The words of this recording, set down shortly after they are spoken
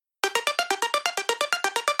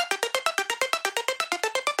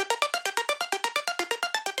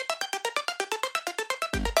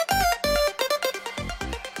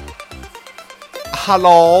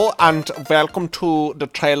Hello and welcome to the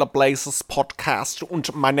Trailblazers podcast.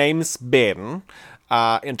 And my name is Ben.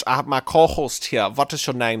 And I have my co-host here. What is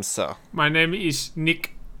your name, sir? My name is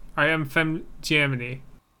Nick. I am from Germany.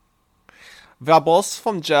 We are both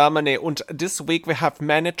from Germany, and this week we have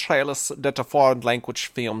many trailers that are foreign language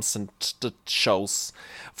films and the shows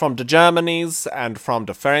from the Germanys and from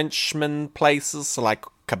the Frenchmen places like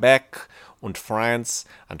Quebec and France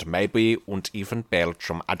and maybe and even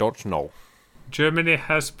Belgium. I don't know. Germany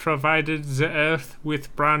has provided the earth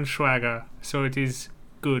with Braunschweiger, so it is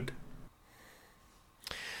good.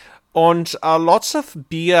 Und lots of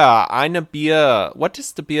beer. Eine Bier. What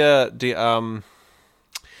is the beer? Eine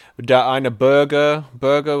Burger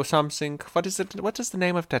or something. What is it? What is the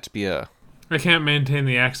name of that beer? I can't maintain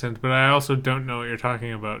the accent, but I also don't know what you're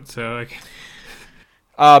talking about, so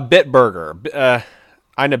Bitburger.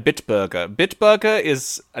 Eine Bitburger. Bitburger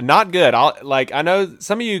is not good. I know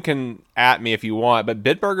some of you can at me if you want, but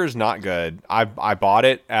Bitburger's not good. I bought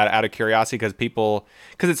it out of curiosity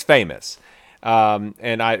because it's famous.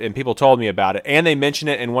 And people told me about it, and they mention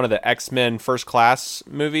it in one of the X-Men First Class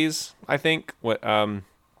movies, I think.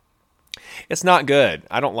 It's not good.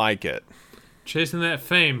 I don't like it. Chasing that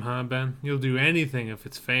fame, huh, Ben? You'll do anything if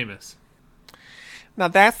it's famous. Now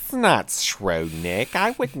that's not true, Nick.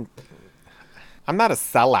 I'm not a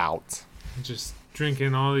sellout. Just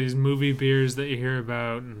drinking all these movie beers that you hear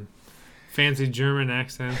about and fancy German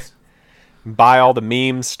accents. Buy all the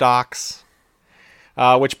meme stocks.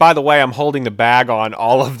 Which, by the way, I'm holding the bag on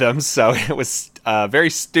all of them, so it was a very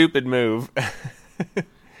stupid move.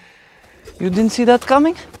 You didn't see that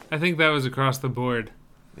coming? I think that was across the board.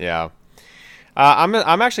 Yeah. I'm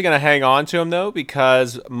actually going to hang on to them, though,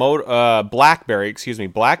 because BlackBerry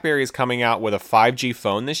is coming out with a 5G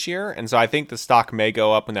phone this year, and so I think the stock may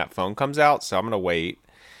go up when that phone comes out, so I'm going to wait.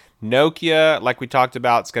 Nokia, like we talked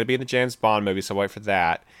about, it's going to be in the James Bond movie, so wait for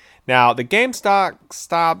that. Now, the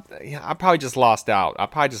GameStop, I probably just lost out. I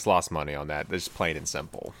probably just lost money on that. Just plain and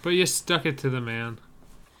simple. But you stuck it to the man.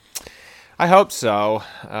 I hope so.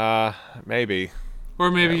 Maybe. Or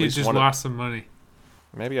maybe you just lost some money.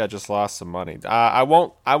 Maybe I just lost some money. I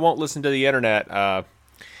won't listen to the internet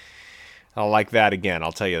like that again.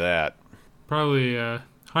 I'll tell you that. Probably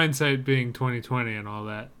hindsight being 2020 and all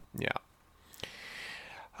that. Yeah.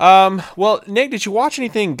 Well, Nick, did you watch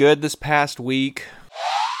anything good this past week?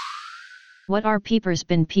 What are peepers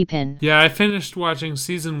been peepin'? Yeah, I finished watching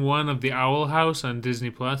season 1 of The Owl House on Disney+,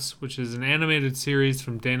 which is an animated series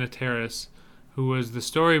from Dana Terrace, who was the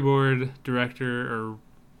storyboard director or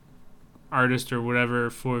artist or whatever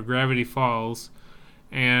for Gravity Falls.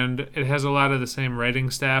 And it has a lot of the same writing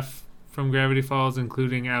staff from Gravity Falls,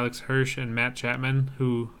 including Alex Hirsch and Matt Chapman,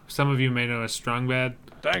 who some of you may know as Strong Bad.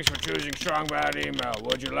 Thanks for choosing Strong Bad Email.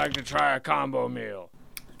 Would you like to try a combo meal?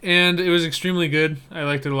 And it was extremely good. I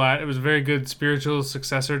liked it a lot. It was a very good spiritual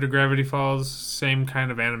successor to Gravity Falls. Same kind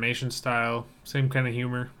of animation style. Same kind of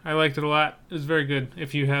humor. I liked it a lot. It was very good.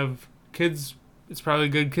 If you have kids, it's probably a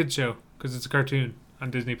good kids show because it's a cartoon on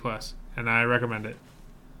Disney+. And I recommend it.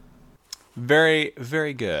 Very,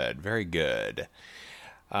 very good. Very good.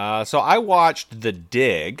 So I watched The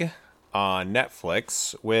Dig on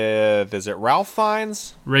Netflix with, is it Ralph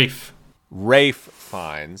Fiennes? Rafe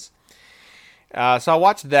Fiennes. So I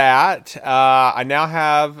watched that. I now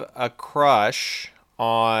have a crush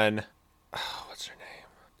on... what's her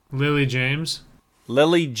name? Lily James.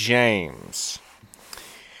 Lily James.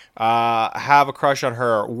 I have a crush on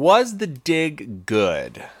her. Was The Dig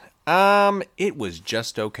good? It was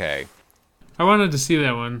just okay. I wanted to see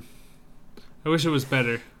that one. I wish it was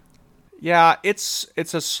better. Yeah, it's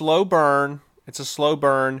a slow burn. It's a slow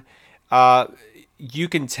burn. You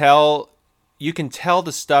can tell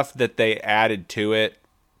the stuff that they added to it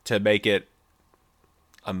to make it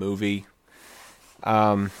a movie.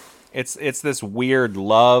 It's this weird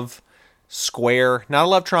love square, not a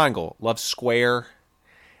love triangle, love square.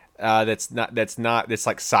 It's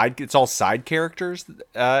all side characters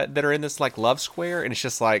that are in this like love square, and it's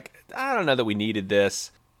just like, I don't know that we needed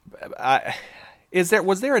this.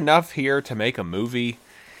 Was there enough here to make a movie?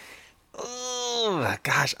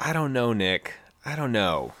 Gosh, I don't know, Nick. I don't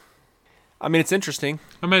know. I mean, it's interesting.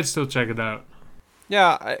 I might still check it out.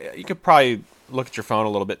 Yeah, you could probably look at your phone a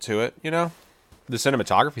little bit to it, you know? The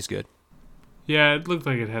cinematography's good. Yeah, it looked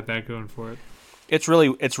like it had that going for it. It's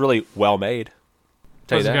really well made.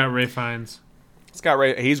 Plus, it got Ralph Fiennes.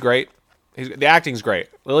 He's great. The acting's great.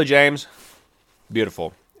 Lily James,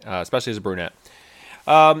 beautiful, especially as a brunette.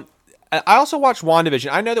 I also watched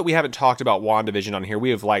WandaVision. I know that we haven't talked about WandaVision on here. We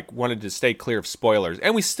have wanted to stay clear of spoilers,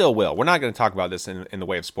 and we still will. We're not going to talk about this in the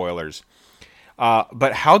way of spoilers.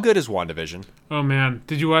 But how good is WandaVision? Oh man,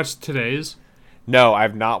 did you watch today's? No,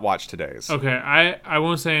 I've not watched today's. Okay, I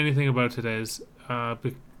won't say anything about today's. I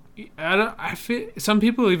feel some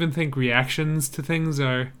people even think reactions to things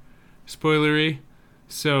are spoilery.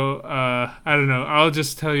 So I don't know. I'll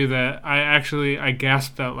just tell you that I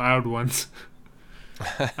gasped out loud once.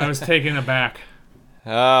 I was taken aback.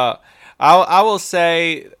 I will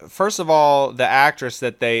say, first of all, the actress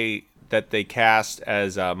that they cast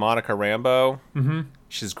as Monica Rambeau,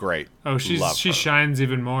 she's great. Oh, Love she her. shines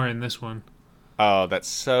even more in this one. Oh, that's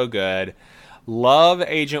so good. Love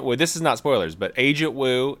Agent Wu. This is not spoilers, but Agent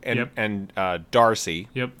Wu and Darcy.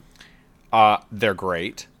 Yep. They're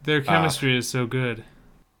great. Their chemistry is so good.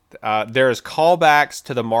 There's callbacks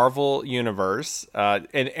to the Marvel universe,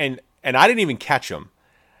 and I didn't even catch them.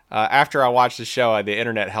 After I watched the show, the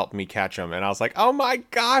internet helped me catch them, and I was like, "Oh my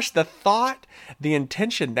gosh, the thought, the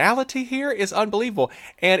intentionality here is unbelievable,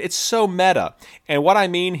 and it's so meta." And what I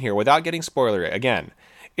mean here, without getting spoilery, again,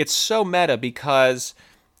 it's so meta because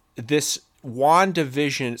this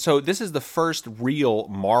WandaVision. So this is the first real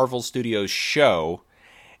Marvel Studios show,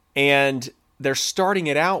 and they're starting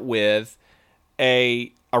it out with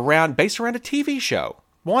based around a TV show,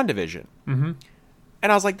 WandaVision. Mm-hmm.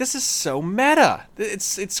 And I was like, this is so meta.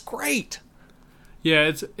 It's great.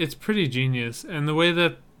 Yeah, it's pretty genius. And the way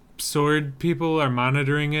that Sword people are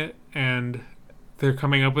monitoring it and they're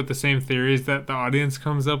coming up with the same theories that the audience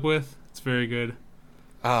comes up with, it's very good.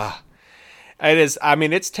 It is. I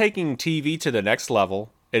mean, it's taking TV to the next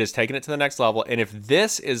level. It is taking it to the next level. And if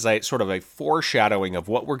this is a sort of a foreshadowing of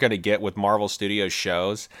what we're going to get with Marvel Studios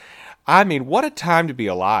shows, I mean, what a time to be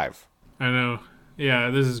alive. I know. Yeah,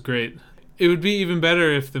 this is great. It would be even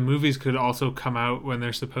better if the movies could also come out when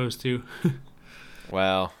they're supposed to.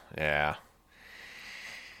 Well, yeah.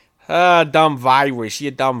 Dumb virus, you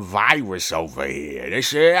dumb virus over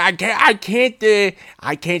here. I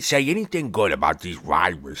can't say anything good about these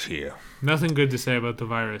virus here. Nothing good to say about the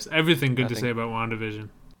virus. Everything good to say about WandaVision.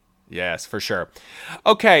 Yes, for sure.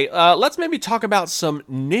 Okay, let's maybe talk about some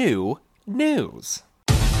new news.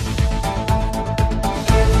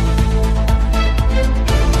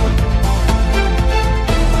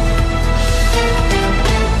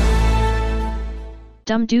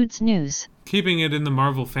 Dumb Dudes News. Keeping it in the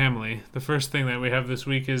Marvel family, the first thing that we have this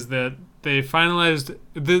week is that they finalized...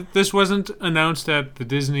 this wasn't announced at the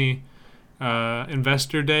Disney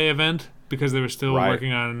Investor Day event because they were still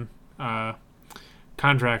working on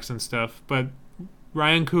contracts and stuff. But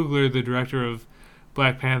Ryan Coogler, the director of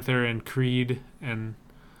Black Panther and Creed and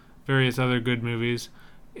various other good movies,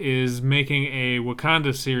 is making a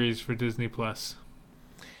Wakanda series for Disney+.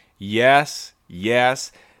 Yes.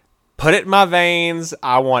 Put it in my veins.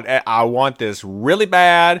 I want this really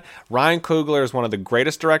bad. Ryan Coogler is one of the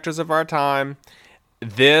greatest directors of our time.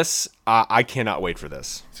 This, I cannot wait for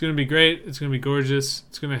this. It's going to be great. It's going to be gorgeous.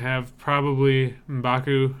 It's going to have probably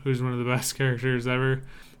M'Baku, who's one of the best characters ever.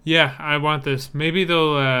 Yeah, I want this. Maybe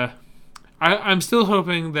they'll... I'm still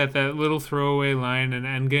hoping that little throwaway line in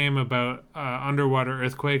Endgame about underwater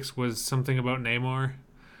earthquakes was something about Namor.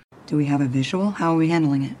 Do we have a visual? How are we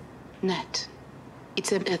handling it? Nat,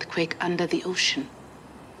 it's an earthquake under the ocean.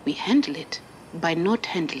 We handle it by not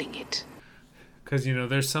handling it. Because,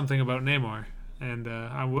 there's something about Namor. And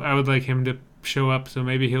I would like him to show up, so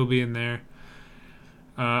maybe he'll be in there.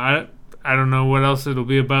 I don't know what else it'll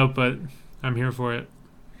be about, but I'm here for it.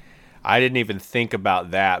 I didn't even think about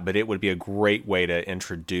that, but it would be a great way to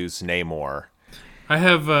introduce Namor. I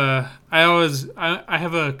have I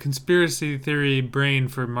have a conspiracy theory brain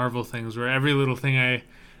for Marvel things, where every little thing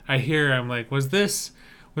I hear, I'm like, was this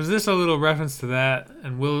a little reference to that?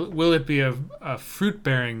 And will it be a fruit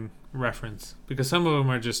bearing reference? Because some of them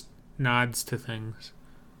are just nods to things.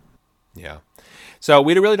 Yeah. So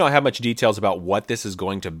we really don't have much details about what this is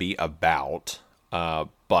going to be about,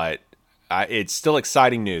 but it's still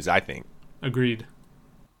exciting news, I think. Agreed.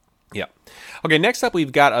 Yeah. Okay, next up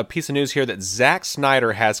we've got a piece of news here that Zack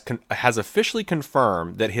Snyder has officially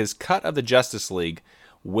confirmed that his cut of the Justice League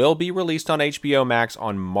will be released on HBO Max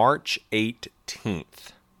on March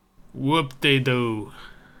 18th. Whoop-de-doo.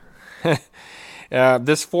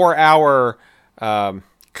 This 4-hour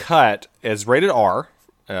cut is rated R,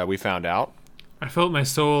 we found out. I felt my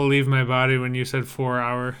soul leave my body when you said 4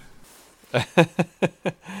 hour.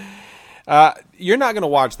 You're not going to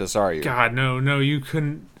watch this, are you? God, no, you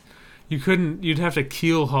couldn't, you'd have to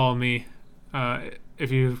keel haul me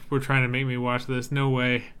if you were trying to make me watch this. No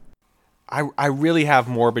way. I really have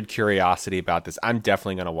morbid curiosity about this. I'm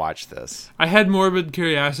definitely going to watch this. I had morbid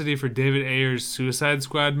curiosity for David Ayer's Suicide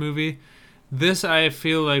Squad movie. This, I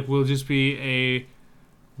feel like, will just be a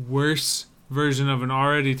worse version of an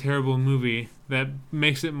already terrible movie that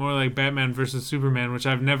makes it more like Batman versus Superman, which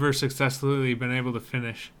I've never successfully been able to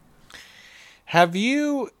finish. Did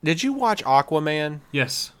you watch Aquaman?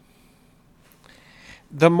 Yes.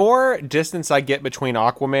 The more distance I get between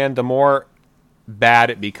Aquaman, the more bad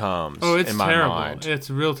it becomes. Oh, it's in my terrible. mind. It's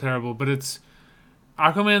real terrible, but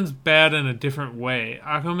Aquaman's bad in a different way.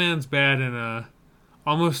 Aquaman's bad in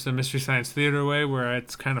almost a Mystery Science Theater way, where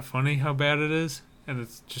it's kind of funny how bad it is, and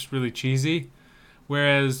it's just really cheesy.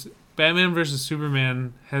 Whereas Batman vs.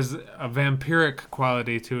 Superman has a vampiric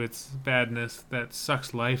quality to its badness that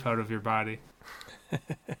sucks life out of your body.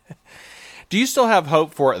 Do you still have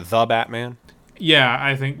hope for The Batman? Yeah,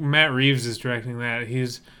 I think Matt Reeves is directing that.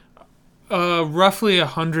 He's roughly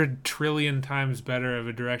 100 trillion times better of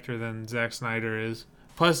a director than Zack Snyder is.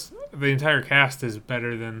 Plus, the entire cast is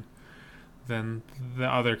better than the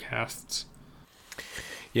other casts.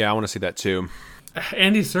 Yeah, I want to see that too.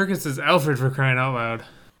 Andy Serkis is Alfred, for crying out loud.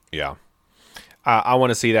 Yeah. I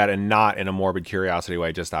want to see that, and not in a morbid curiosity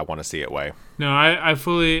way, just I want to see it way. No, I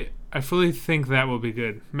fully think that will be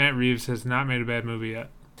good. Matt Reeves has not made a bad movie yet.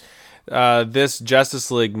 This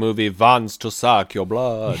Justice League movie wants to suck your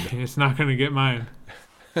blood. It's not going to get mine.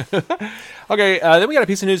 Okay, then we got a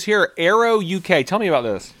piece of news here. Arrow UK. Tell me about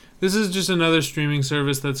this. This is just another streaming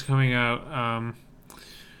service that's coming out.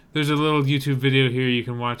 There's a little YouTube video here you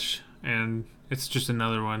can watch, and it's just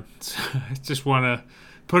another one. I just want to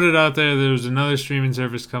put it out there. There's another streaming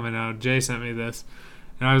service coming out. Jay sent me this,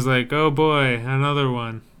 and I was like, oh boy, another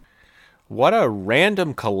one. What a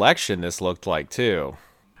random collection this looked like, too.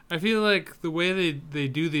 I feel like the way they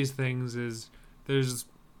do these things is there's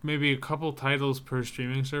maybe a couple titles per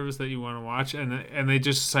streaming service that you want to watch, and they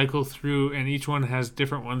just cycle through, and each one has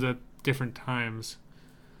different ones at different times.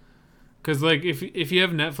 Because like if you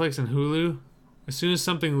have Netflix and Hulu, as soon as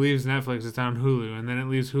something leaves Netflix, it's on Hulu, and then it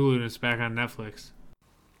leaves Hulu and it's back on Netflix.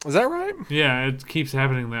 Is that right? Yeah, it keeps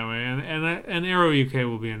happening that way, and Arrow UK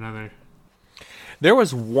will be another. There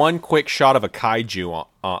was one quick shot of a kaiju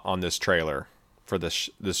on this trailer for this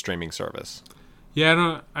streaming service.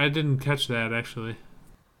 Yeah, I didn't catch that actually.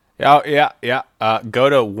 Yeah. Go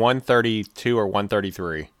to 132 or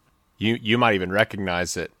 133. You might even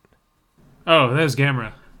recognize it. Oh, that's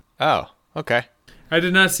Gamera. Oh, okay. I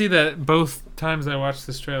did not see that both times I watched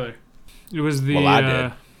this trailer. It was the I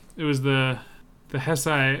did. It was the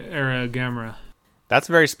Heisei era Gamera. That's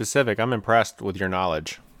very specific. I'm impressed with your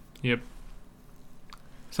knowledge. Yep.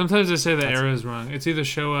 Sometimes I say the era is wrong. It's either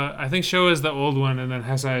Showa. I think Showa is the old one, and then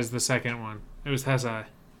Heisei is the second one. It was Heisei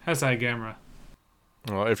Gamera.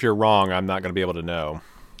 Well, if you're wrong, I'm not going to be able to know.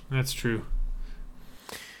 That's true.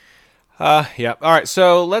 Yeah. All right.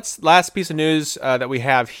 So last piece of news that we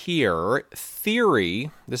have here.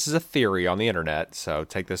 Theory. This is a theory on the internet, so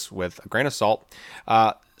take this with a grain of salt.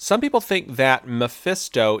 Some people think that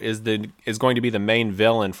Mephisto is going to be the main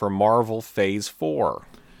villain for Marvel Phase 4.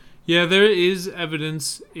 Yeah, there is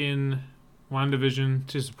evidence in WandaVision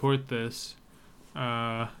to support this.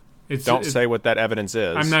 Don't say what that evidence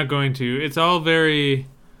is. I'm not going to. It's all very...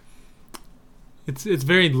 It's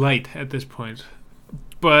very light at this point.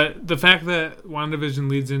 But the fact that WandaVision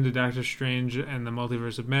leads into Doctor Strange and the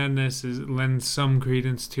Multiverse of Madness lends some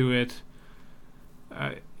credence to it.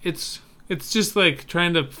 It's just like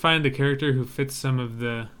trying to find a character who fits some of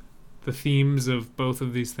the themes of both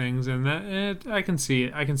of these things, and I can see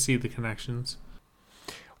it. I can see the connections.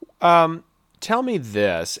 Tell me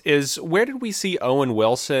this, where did we see Owen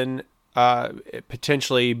Wilson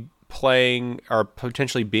potentially playing or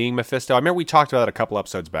potentially being Mephisto? I remember we talked about it a couple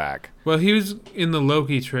episodes back. Well, he was in the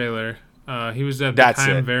Loki trailer. He was at the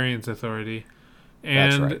Time Variance Authority.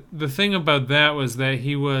 And That's right. The thing about that was that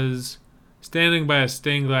he was standing by a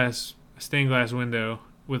stained glass window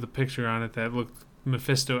with a picture on it that looked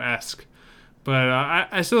Mephisto-esque. But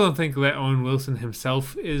I still don't think that Owen Wilson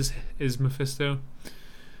himself is Mephisto.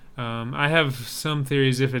 I have some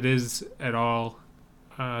theories if it is at all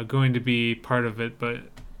going to be part of it, but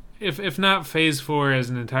if not Phase 4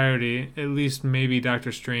 as an entirety, at least maybe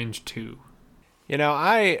Doctor Strange 2. You know,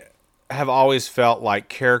 I have always felt like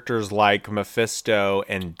characters like Mephisto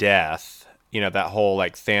and Death, you know, that whole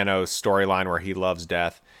like Thanos storyline where he loves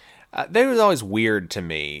Death, they was always weird to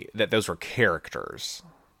me that those were characters.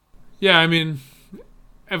 Yeah, I mean,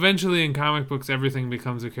 eventually in comic books everything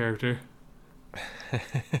becomes a character.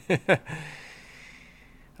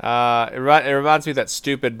 It reminds me of that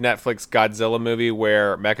stupid Netflix Godzilla movie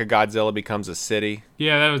where Mechagodzilla becomes a city.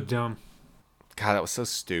 Yeah, that was dumb. God, that was so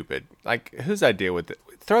stupid. Like, whose idea would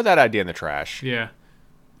throw that idea in the trash? Yeah.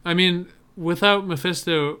 I mean, without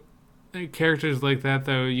Mephisto, characters like that,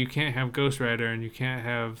 though, you can't have Ghost Rider and you can't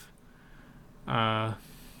have,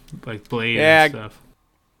 like, Blade and stuff.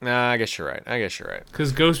 Nah, I guess you're right.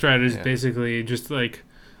 Because Ghost Rider is basically just like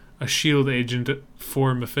a S.H.I.E.L.D. agent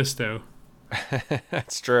for Mephisto.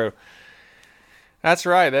 That's true. That's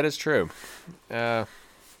right. That is true.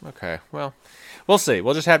 Okay. Well, we'll see.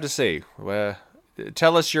 We'll just have to see.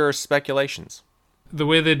 Tell us your speculations. The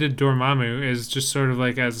way they did Dormammu is just sort of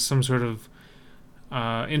like as some sort of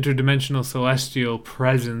interdimensional celestial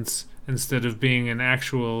presence instead of being an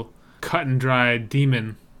actual cut and dry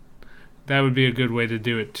demon. That would be a good way to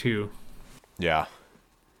do it too. Yeah.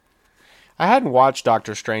 I hadn't watched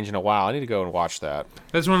Doctor Strange in a while. I need to go and watch that.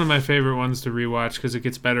 That's one of my favorite ones to rewatch because it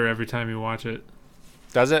gets better every time you watch it.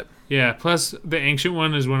 Does it? Yeah, plus the Ancient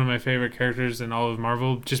One is one of my favorite characters in all of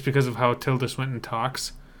Marvel just because of how Tilda Swinton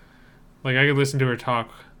talks. Like, I could listen to her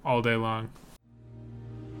talk all day long.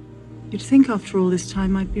 You'd think after all this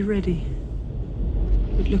time I'd be ready.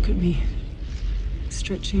 But look at me,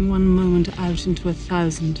 stretching one moment out into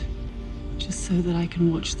 1,000, just so that I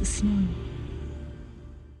can watch the snow.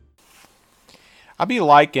 I'd be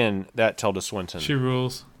liking that Tilda Swinton. She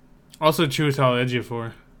rules. Also, Chiwetel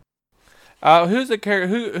Ejiofor. Who's the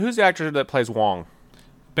character? Who's the actor that plays Wong?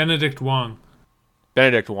 Benedict Wong.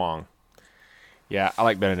 Benedict Wong. Yeah, I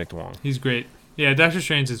like Benedict Wong. He's great. Yeah, Doctor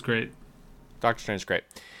Strange is great. Doctor Strange is great.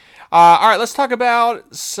 All right, let's talk about.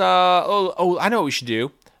 I know what we should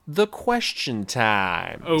do. The question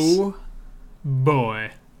time. Oh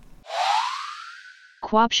boy.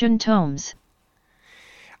 Quoption Tomes.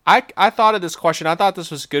 I thought of this question. I thought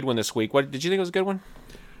this was a good one this week. What did you think it was a good one?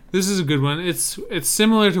 This is a good one. It's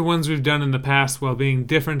similar to ones we've done in the past while being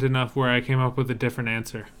different enough where I came up with a different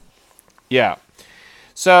answer. Yeah.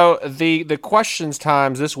 So the questions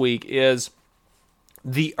times this week is: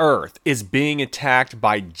 the Earth is being attacked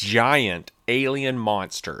by giant alien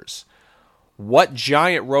monsters. What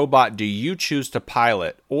giant robot do you choose to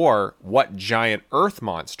pilot, or what giant Earth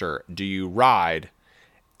monster do you ride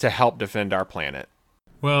to help defend our planet?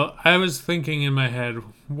 Well, I was thinking in my head,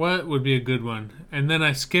 what would be a good one? And then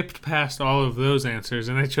I skipped past all of those answers,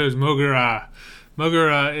 and I chose Moguera.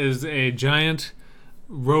 Moguera is a giant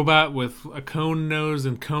robot with a cone nose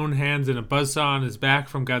and cone hands and a buzzsaw on his back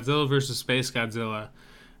from Godzilla vs. Space Godzilla.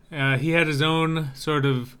 He had his own sort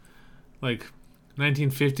of, like,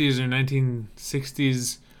 1950s or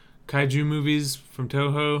 1960s kaiju movies from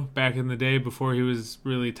Toho back in the day before he was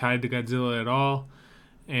really tied to Godzilla at all.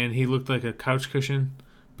 And he looked like a couch cushion.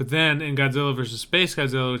 But then in Godzilla vs. Space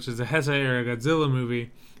Godzilla, which is a Heisei-era Godzilla movie,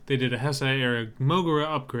 they did a Heisei-era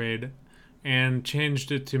Moguera upgrade and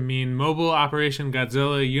changed it to mean Mobile Operation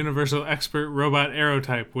Godzilla Universal Expert Robot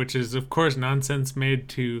Aerotype, which is, of course, nonsense made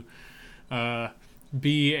to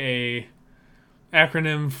be a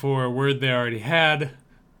acronym for a word they already had.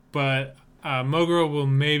 But Moguera will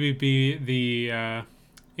maybe be the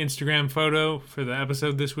Instagram photo for the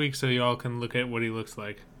episode this week, so you all can look at what he looks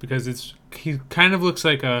like, because he kind of looks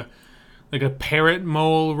like a parrot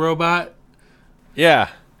mole robot. Yeah,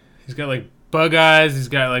 he's got like bug eyes, he's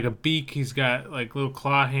got like a beak, he's got like little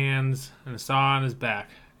claw hands and a saw on his back,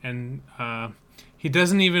 and he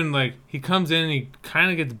doesn't even he comes in and he kind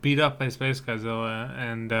of gets beat up by Space Godzilla,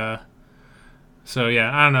 and so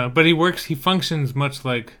yeah, I don't know, but he functions much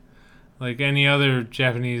like any other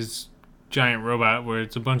Japanese giant robot where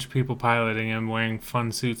it's a bunch of people piloting him wearing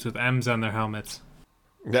fun suits with M's on their helmets.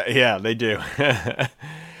 Yeah, they do.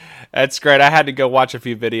 That's great. I had to go watch a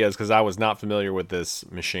few videos because I was not familiar with this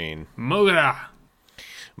machine. Moguera.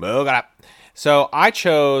 So I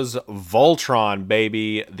chose Voltron,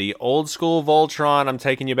 baby. The old school Voltron. I'm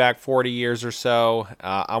taking you back 40 years or so.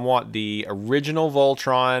 I want the original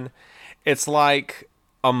Voltron. It's like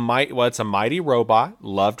it's a mighty robot,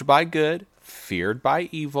 loved by good, feared by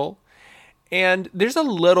evil. And there's a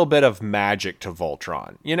little bit of magic to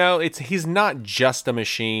Voltron. You know, he's not just a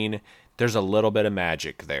machine. There's a little bit of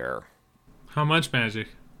magic there. How much magic?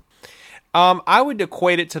 I would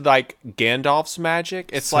equate it to like Gandalf's magic.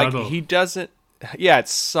 It's subtle. Like he doesn't. Yeah,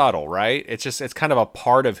 it's subtle, right? It's kind of a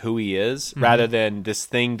part of who he is rather than this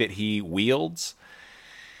thing that he wields.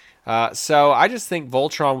 So I just think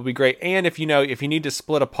Voltron would be great. And if you need to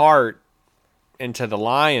split apart into the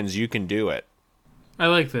lions, you can do it. I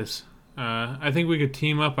like this. I think we could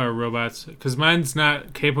team up our robots because mine's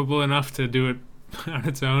not capable enough to do it on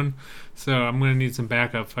its own. So I'm going to need some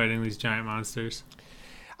backup fighting these giant monsters.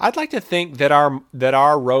 I'd like to think that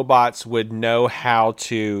our robots would know how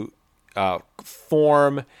to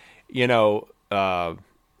form, Ultra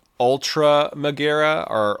Moguera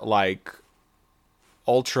or like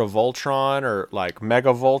Ultra Voltron or like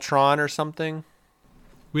Mega Voltron or something.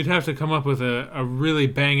 We'd have to come up with a really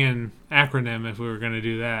banging acronym if we were going to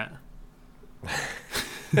do that.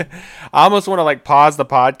 I almost want to pause the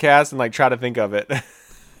podcast and try to think of it.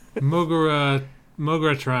 Mogratron.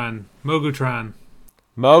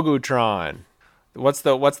 Mogutron. What's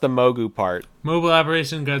the Mogu part? Mobile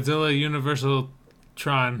Operation Godzilla Universal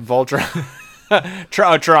Tron. Voltron.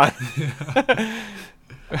 Tron.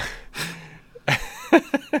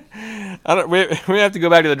 We have to go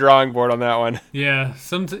back to the drawing board on that one. Yeah,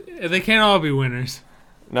 they can't all be winners.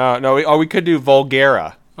 No. We could do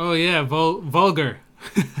Volgara. Oh yeah, vulgar.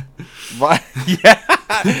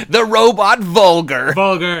 Yeah, the robot Vulgar.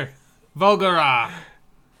 Vulgara.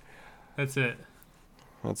 That's it.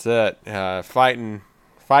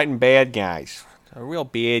 Fighting bad guys, real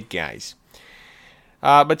bad guys.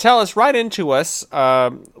 But tell us, write into us.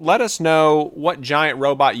 Let us know what giant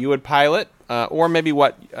robot you would pilot, or maybe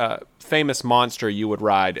what famous monster you would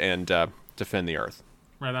ride and defend the Earth.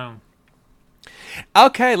 Right on.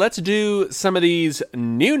 Okay, let's do some of these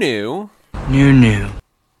new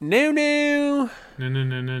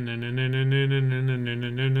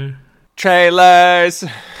trailers.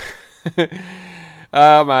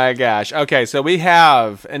 Oh my gosh. Okay, so we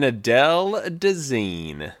have an Adele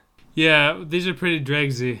Dazeem. Yeah, these are pretty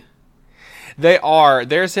dregsy. They are.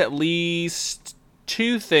 There's at least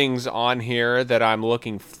 2 things on here that I'm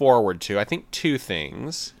looking forward to. I think 2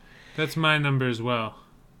 things. That's my number as well.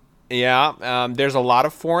 Yeah, there's a lot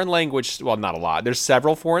of foreign language. Well, not a lot. There's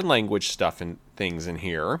several foreign language stuff and things in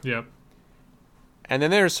here. Yep. And then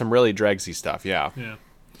there's some really dregsy stuff. Yeah. Yeah.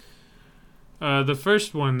 The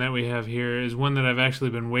first one that we have here is one that I've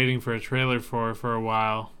actually been waiting for a trailer for a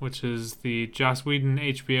while, which is the Joss Whedon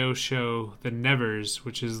HBO show, The Nevers,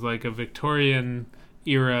 which is like a Victorian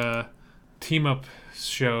era team-up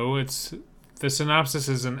show. The synopsis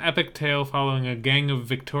is an epic tale following a gang of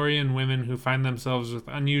Victorian women who find themselves with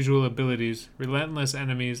unusual abilities, relentless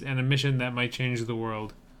enemies, and a mission that might change the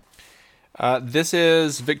world. This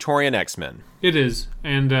is Victorian X-Men. It is,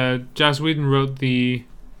 and Joss Whedon wrote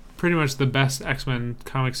pretty much the best X-Men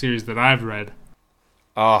comic series that I've read.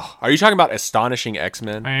 Oh, are you talking about Astonishing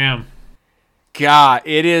X-Men? I am. God,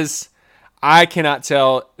 it is. I cannot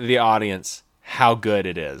tell the audience how good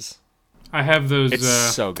it is. I have those It's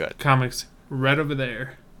so good. comics right over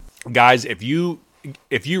there. Guys, if you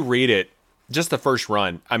read it, just the first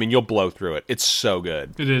run, I mean, you'll blow through it. It's so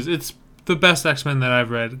good. It is. It's the best X-Men that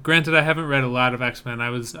I've read. Granted, I haven't read a lot of X-Men.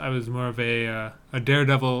 I was more of a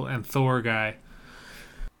Daredevil and Thor guy.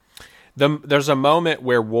 There's a moment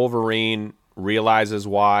where Wolverine realizes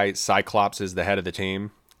why Cyclops is the head of the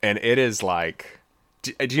team, and it is like,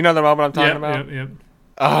 do you know the moment I'm talking about? Yep.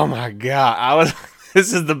 Oh my god,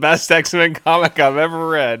 this is the best X-Men comic I've ever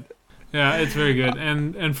read. Yeah, it's very good,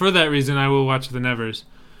 and for that reason, I will watch The Nevers.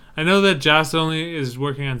 I know that Joss only is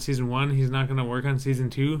working on season 1. He's not going to work on season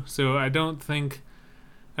 2, so I don't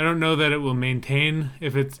know that it will maintain.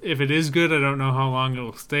 If it is good, I don't know how long it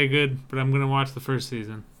will stay good, but I'm going to watch the first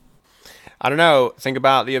season. I don't know. Think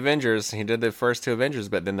about the Avengers. He did the first 2 Avengers,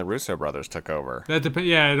 but then the Russo brothers took over.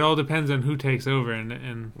 Yeah, it all depends on who takes over,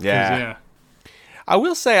 and yeah. I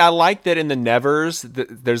will say I like that in the Nevers,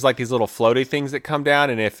 there's like these little floaty things that come down,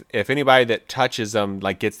 and if anybody that touches them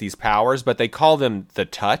like gets these powers, but they call them the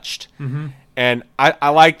Touched, and I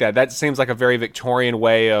like that. That seems like a very Victorian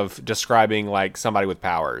way of describing like somebody with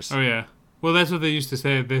powers. Oh yeah, well that's what they used to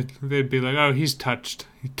say. They'd be like, "Oh, he's touched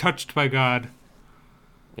by God."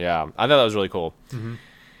 Yeah, I thought that was really cool. Mm-hmm.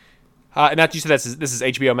 And now you said this is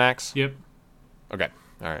HBO Max? Yep. Okay,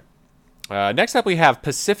 all right. Next up, we have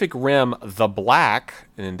Pacific Rim: The Black,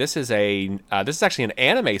 and this is actually an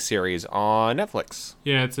anime series on Netflix.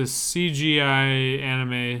 Yeah, it's a CGI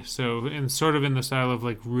anime, so sort of in the style of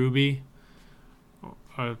like Ruby,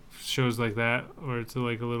 shows like that, or it's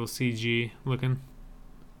like a little CG looking.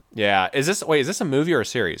 Yeah, is this a movie or a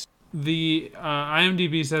series? The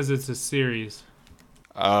IMDb says it's a series.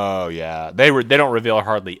 Oh yeah, they don't reveal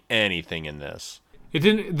hardly anything in this. It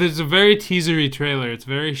didn't. There's a very teasery trailer. It's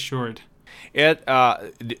very short. It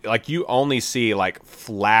like you only see like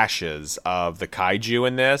flashes of the kaiju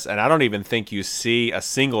in this, and I don't even think you see a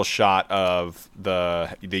single shot of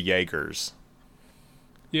the Jaegers.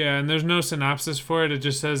 Yeah, and there's no synopsis for it. It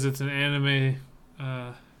just says it's an anime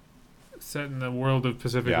set in the world of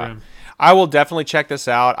Pacific Rim. I will definitely check this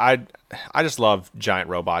out. I just love giant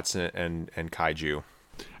robots and kaiju.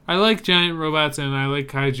 I like giant robots and I like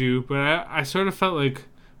kaiju, but I sort of felt like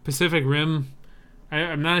Pacific Rim.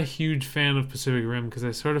 I'm not a huge fan of Pacific Rim because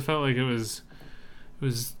I sort of felt like it was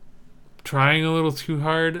trying a little too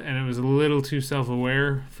hard and it was a little too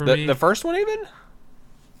self-aware for me. The first one even?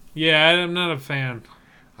 Yeah, I'm not a fan.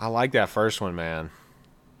 I like that first one, man.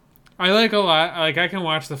 I like a lot. Like I can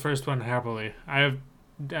watch the first one happily. I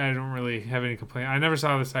don't really have any complaint. I never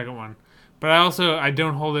saw the second one, But I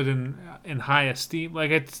don't hold it in high esteem.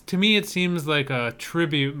 Like, to me, it seems like a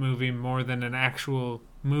tribute movie more than an actual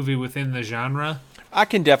movie within the genre. I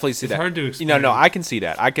can definitely see It's that. hard to explain. No, I can see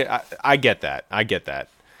that. I get that. I get that.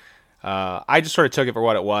 I just sort of took it for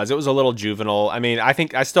what it was. It was a little juvenile. I mean,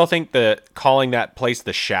 I still think that calling that place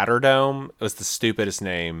the Shatterdome was the stupidest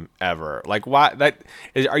name ever. Like, why?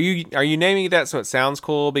 Are you naming that so it sounds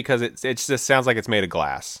cool? Because it just sounds like it's made of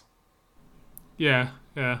glass. Yeah.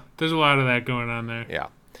 There's a lot of that going on there. Yeah.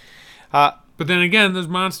 But then again, those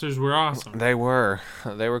monsters were awesome. They were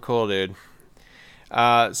cool, dude.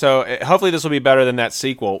 So hopefully this will be better than that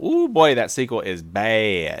sequel. Ooh, boy, that sequel is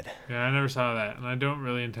bad. Yeah, I never saw that, and I don't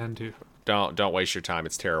really intend to. Don't waste your time.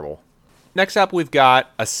 It's terrible. Next up, we've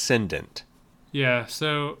got Ascendant. Yeah,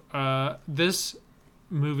 so this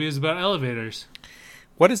movie is about elevators.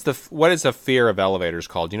 What is a fear of elevators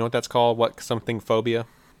called? Do you know what that's called? What something phobia?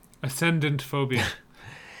 Ascendant phobia.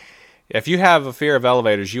 If you have a fear of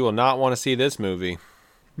elevators, you will not want to see this movie.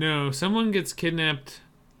 No, someone gets kidnapped,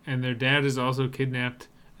 and their dad is also kidnapped,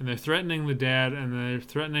 and they're threatening the dad, and they're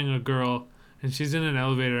threatening a girl, and she's in an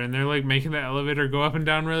elevator, and they're like making the elevator go up and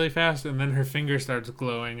down really fast, and then her finger starts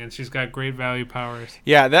glowing, and she's got great value powers.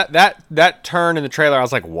 Yeah, that turn in the trailer, I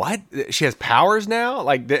was like, what? She has powers now?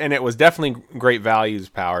 Like, and it was definitely great values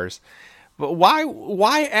powers. But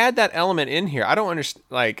why add that element in here? I don't understand.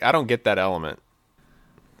 Like, I don't get that element.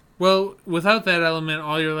 Well, without that element,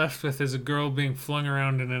 all you're left with is a girl being flung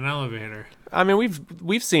around in an elevator. I mean,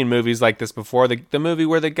 we've seen movies like this before. The movie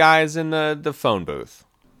where the guy is in the phone booth.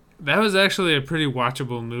 That was actually a pretty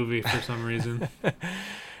watchable movie for some reason. Isn't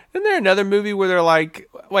there another movie where they're like,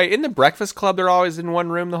 wait, in the Breakfast Club, they're always in one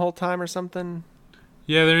room the whole time or something?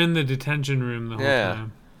 Yeah, they're in the detention room the whole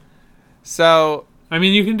time. So, I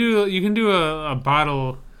mean, you can do a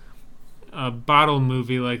bottle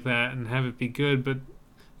movie like that and have it be good, but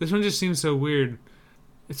this one just seems so weird.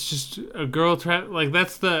 It's just a girl trapped. Like,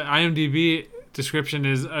 that's the IMDb description: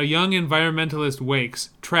 is a young environmentalist wakes,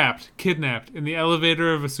 trapped, kidnapped in the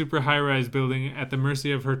elevator of a super high-rise building at the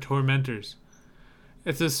mercy of her tormentors.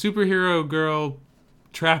 It's a superhero girl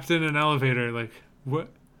trapped in an elevator. Like, what?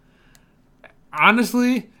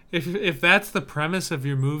 Honestly, if that's the premise of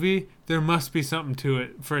your movie, there must be something to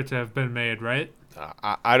it for it to have been made, right?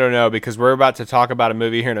 I don't know, because we're about to talk about a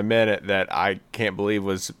movie here in a minute that I can't believe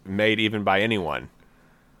was made even by anyone.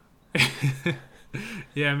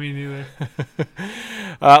 Yeah, me neither.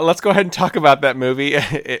 Let's go ahead and talk about that movie.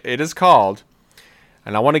 It is called,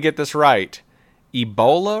 and I want to get this right,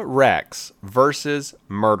 Ebola Rex versus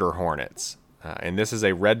Murder Hornets. And this is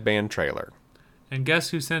a Red Band trailer. And guess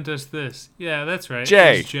who sent us this? Yeah, that's right.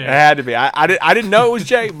 Jay. It was Jay. It had to be. I didn't know it was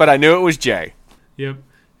Jay, but I knew it was Jay. Yep.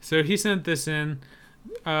 So he sent this in.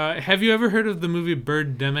 Have you ever heard of the movie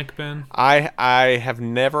Birdemic, Ben? I have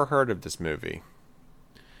never heard of this movie.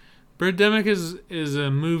 Birdemic is a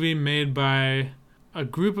movie made by a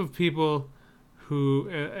group of people who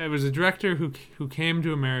it was a director who came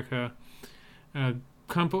to America, a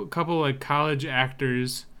couple like college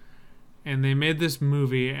actors, and they made this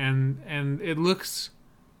movie, and it's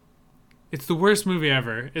the worst movie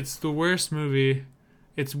ever. It's the worst movie.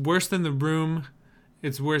 It's worse than The Room.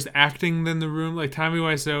 It's worse acting than The Room. Like, Tommy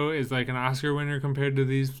Wiseau is like an Oscar winner compared to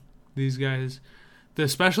these guys. The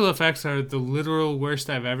special effects are the literal worst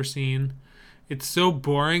I've ever seen. It's so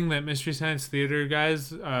boring that Mystery Science Theater guys,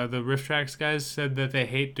 the Riff Tracks guys, said that they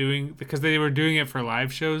hate doing, because they were doing it for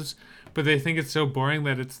live shows, but they think it's so boring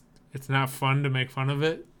that it's not fun to make fun of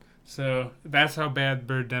it. So that's how bad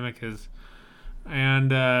Birdemic is.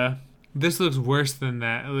 And this looks worse than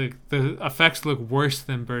that. Like, the effects look worse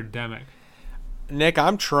than Birdemic. Nick,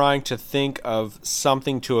 I'm trying to think of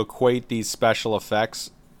something to equate these special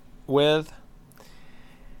effects with,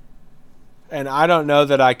 and I don't know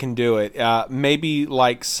that I can do it. Maybe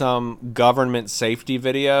like some government safety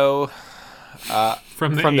video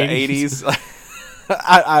from the 80s.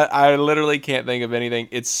 I literally can't think of anything.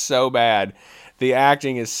 It's so bad. The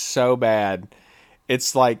acting is so bad.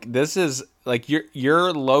 It's like, this is like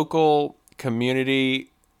your local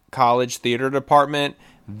community college theater department.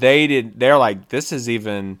 They're like, this is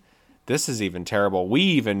even terrible. We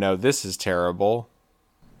even know this is terrible.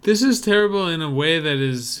 This is terrible in a way that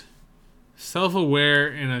is self-aware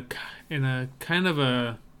in a kind of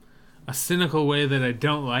a cynical way that I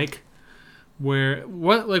don't like. Where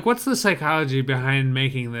what's the psychology behind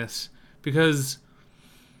making this? Because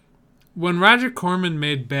when Roger Corman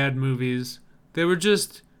made bad movies,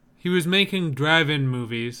 he was making drive-in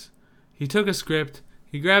movies. He took a script,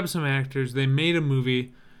 he grabbed some actors, they made a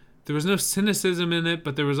movie. There was no cynicism in it,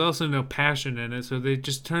 but there was also no passion in it, so they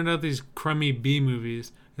just turned out these crummy B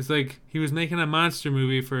movies. It's like he was making a monster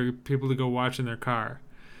movie for people to go watch in their car.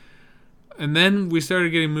 And then we started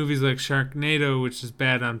getting movies like Sharknado, which is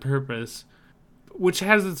bad on purpose, which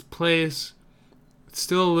has its place. It's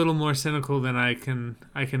still a little more cynical than I can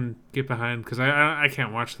get behind, because I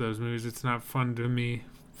can't watch those movies. It's not fun to me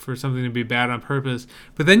for something to be bad on purpose.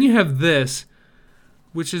 But then you have this,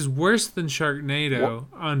 which is worse than Sharknado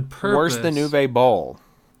on purpose. Worse than Uwe Boll.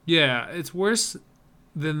 Yeah, it's worse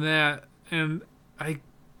than that, and I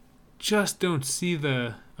just don't see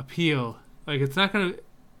the appeal. Like, it's not gonna...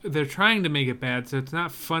 They're trying to make it bad, so it's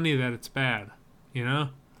not funny that it's bad, you know?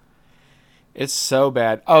 It's so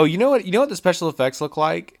bad. Oh, you know what the special effects look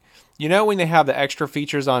like? You know when they have the extra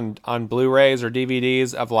features on Blu-rays or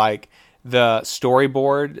DVDs of like the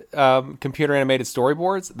storyboard, computer animated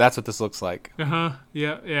storyboards? That's what this looks like. Uh-huh.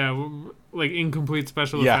 Yeah. Like incomplete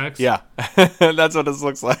special effects. Yeah. That's what this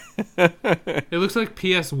looks like. It looks like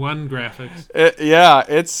PS1 graphics.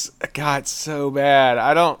 It's so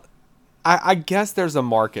bad. I guess there's a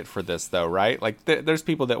market for this though, right? Like there's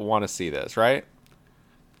people that want to see this, right?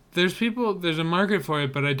 There's a market for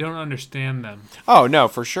it, but I don't understand them. Oh no,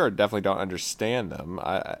 for sure, definitely don't understand them.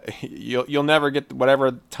 You'll never get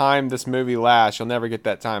whatever time this movie lasts. You'll never get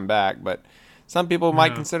that time back. But some people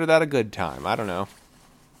might consider that a good time. I don't know.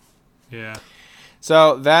 Yeah.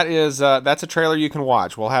 So that's a trailer you can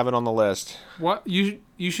watch. We'll have it on the list. What you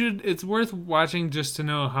should? It's worth watching just to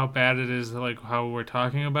know how bad it is. Like how we're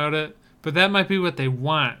talking about it. But that might be what they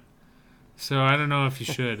want. So I don't know if you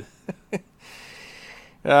should.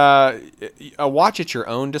 Watch at your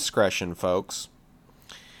own discretion, folks.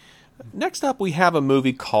 Next up, we have a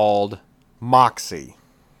movie called Moxie.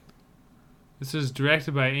 This is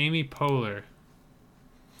directed by Amy Poehler.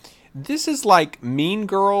 This is like Mean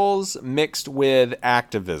Girls mixed with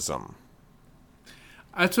activism.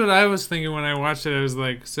 That's what I was thinking when I watched it. I was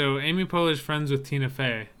like, so Amy Poehler's friends with Tina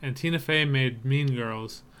Fey, and Tina Fey made Mean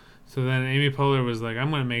Girls. So then Amy Poehler was like,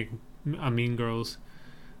 I'm going to make a Mean Girls.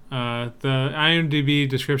 The IMDb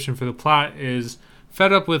description for the plot is,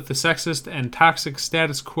 fed up with the sexist and toxic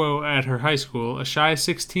status quo at her high school, a shy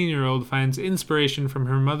 16-year-old finds inspiration from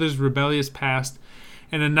her mother's rebellious past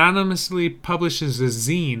and anonymously publishes a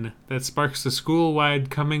zine that sparks the school-wide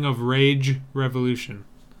coming-of-rage revolution.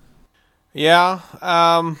 Yeah,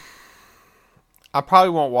 I probably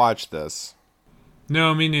won't watch this.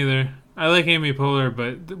 No, me neither. I like Amy Poehler,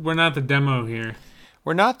 but we're not the demo here.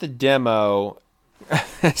 We're not the demo.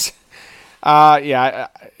 Yeah,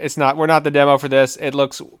 it's not. We're not the demo for this. It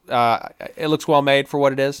looks well made for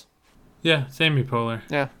what it is. Yeah, it's Amy Poehler.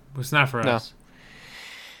 Yeah, it's not for us.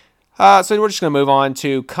 So we're just going to move on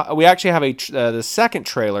to. We actually have the second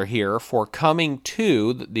trailer here for Coming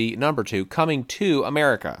to the number 2, Coming to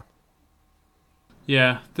America.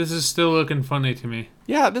 Yeah, this is still looking funny to me.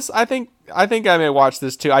 Yeah, I think I may watch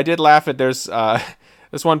this too. I did laugh at there's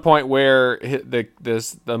this one point where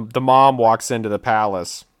the mom walks into the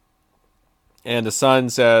palace, and the son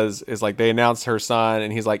is like, they announced her son,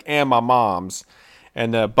 and he's like, and my mom's,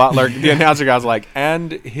 and the butler, the announcer guy's like,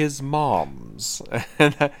 and his mom's.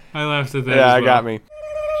 I laughed at that. Yeah, as well. it got me.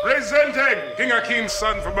 Presenting King Akeem's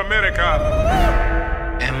son from America.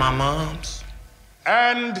 And my mom's.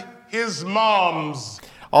 And his mom's.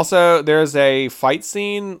 Also, there's a fight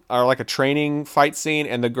scene, or like a training fight scene,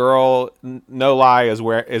 and the girl, no lie, is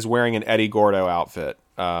wearing an Eddie Gordo outfit.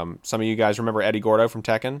 Some of you guys remember Eddie Gordo from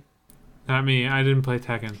Tekken? Not me. I didn't play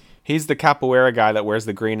Tekken. He's the capoeira guy that wears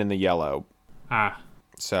the green and the yellow. Ah.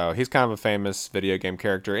 So he's kind of a famous video game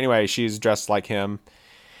character. Anyway, she's dressed like him.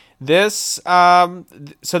 This, so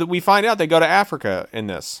that we find out they go to Africa in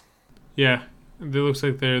this. Yeah, it looks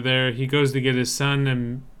like they're there. He goes to get his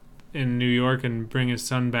son in New York and bring his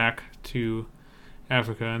son back to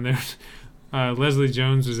Africa. And there's Leslie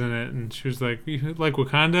Jones was in it, and she was like, "You like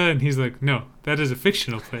Wakanda?" And he's like, "No, that is a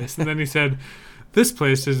fictional place." And then he said, "This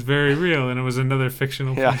place is very real," and it was another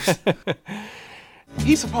fictional place.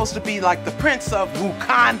 He's supposed to be like the prince of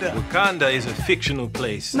Wakanda. Wakanda is a fictional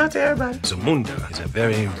place. Not to everybody. Zamunda is a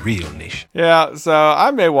very real nation. Yeah, so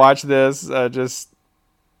I may watch this, just,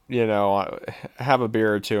 have a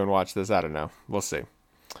beer or two and watch this. I don't know. We'll see.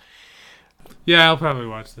 Yeah, I'll probably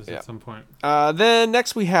watch this at some point. Then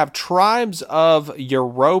next we have Tribes of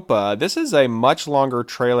Europa. This is a much longer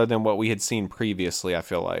trailer than what we had seen previously, I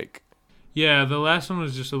feel like. Yeah, the last one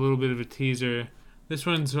was just a little bit of a teaser. This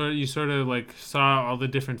one, you sort of like saw all the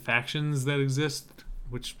different factions that exist,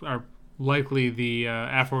 which are likely the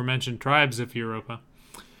aforementioned tribes of Europa.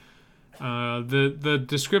 The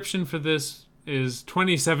description for this is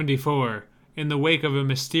 2074. In the wake of a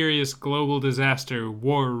mysterious global disaster,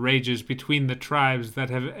 war rages between the tribes that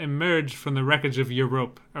have emerged from the wreckage of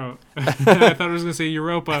Europe. Oh, I thought I was going to say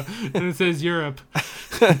Europa, and it says Europe.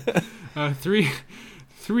 Three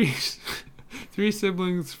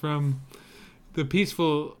siblings from the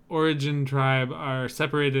peaceful origin tribe are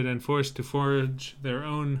separated and forced to forge their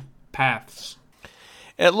own paths.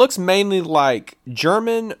 It looks mainly like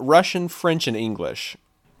German, Russian, French, and English.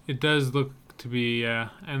 It does look to be,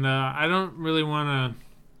 and I don't really want to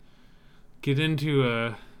get into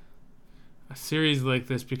a series like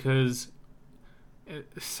this because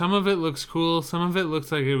some of it looks cool, some of it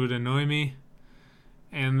looks like it would annoy me,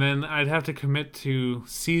 and then I'd have to commit to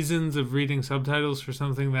seasons of reading subtitles for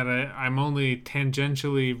something that I'm only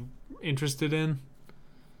tangentially interested in.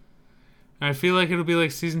 I feel like it'll be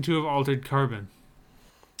like season 2 of Altered Carbon.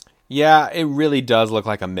 Yeah, it really does look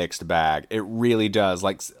like a mixed bag. It really does.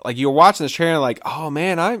 Like you're watching this trailer, like, oh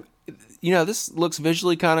man, this looks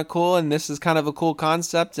visually kind of cool, and this is kind of a cool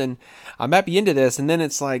concept, and I might be into this. And then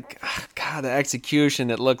it's like, God, the execution,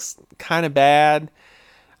 it looks kind of bad.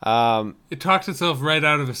 It talked itself right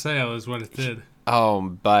out of a sale, is what it did. Oh,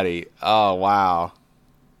 buddy. Oh, wow.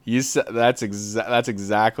 You said that's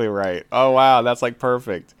exactly right. Oh, wow, that's like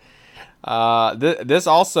perfect. This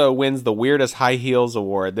also wins the weirdest high heels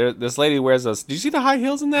award. This lady wears those. Did you see the high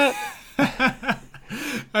heels in that?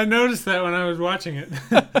 I noticed that when I was watching it.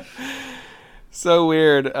 So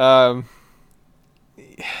weird. I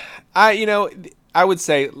would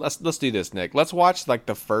say let's do this, Nick. Let's watch like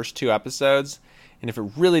the first 2 episodes, and if it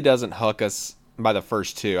really doesn't hook us by the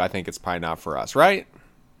first 2, I think it's probably not for us, right?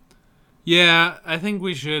 Yeah, I think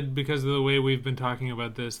we should because of the way we've been talking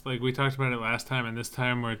about this. Like, we talked about it last time, and this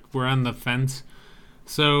time we're on the fence.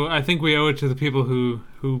 So I think we owe it to the people who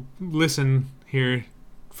listen here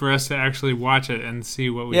for us to actually watch it and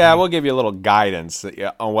see what we think. We'll give you a little guidance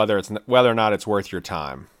on whether or not it's worth your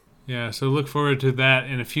time. Yeah, so look forward to that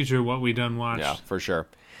in a future What We Done Watched. Yeah, for sure.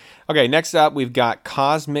 Okay, next up we've got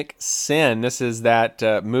Cosmic Sin. This is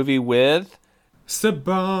that movie with...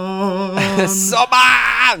 Saban.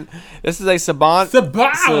 Saban. This is a Saban.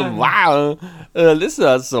 This is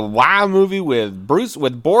a Saban movie with Bruce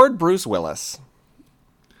Willis.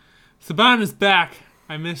 Saban is back.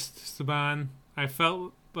 I missed Saban. I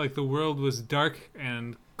felt like the world was dark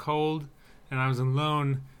and cold, and I was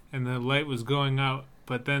alone, and the light was going out.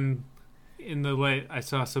 But then, in the light, I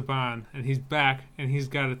saw Saban, and he's back, and he's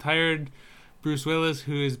got a tired Bruce Willis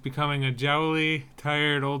who is becoming a jowly,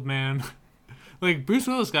 tired old man. Like, Bruce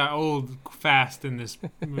Willis got old fast in this.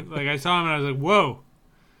 Like, I saw him and I was like, whoa.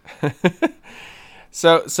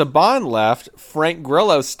 So, Saban left. Frank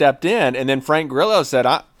Grillo stepped in. And then Frank Grillo said,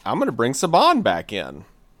 I'm going to bring Saban back in.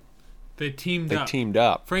 They teamed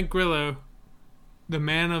up. Frank Grillo, the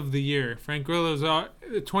man of the year. Frank Grillo's...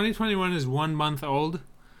 2021 is 1 month old.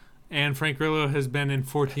 And Frank Grillo has been in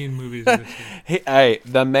 14 movies this year. Hey,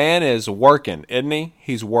 the man is working, isn't he?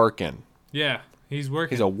 He's working. Yeah, he's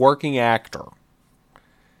working. He's a working actor.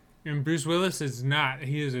 And Bruce Willis is not.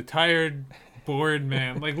 He is a tired, bored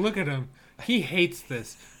man. Like, look at him. He hates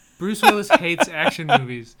this. Bruce Willis hates action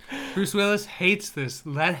movies. Bruce Willis hates this.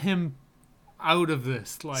 Let him out of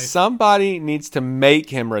this life. Somebody needs to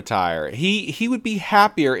make him retire. He would be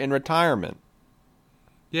happier in retirement.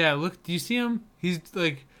 Yeah, look, do you see him? He's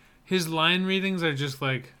like, his line readings are just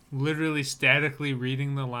like literally statically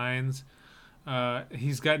reading the lines.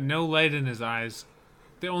 He's got no light in his eyes.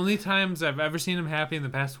 The only times I've ever seen him happy in the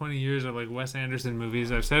past 20 years are like Wes Anderson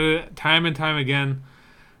movies. I've said it time and time again.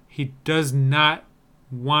 He does not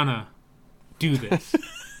wanna do this.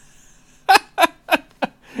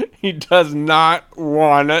 He does not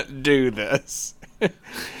wanna do this.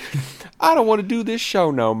 I don't want to do this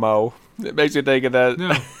show no mo. It makes me think of that.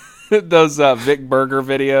 No. Those Vic Berger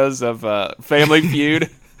videos of Family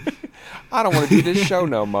Feud. I don't want to do this show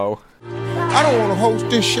no mo. I don't want to host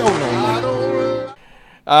this show no more.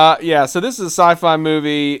 So this is a sci-fi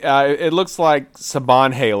movie. It looks like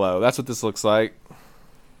Saban Halo. That's what this looks like.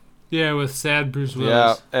 Yeah, with sad Bruce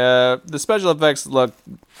Willis. Yeah. The special effects look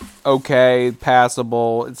okay,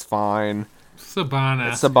 passable. It's fine.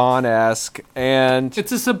 Saban-esque. And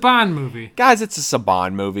it's a Saban movie. Guys, it's a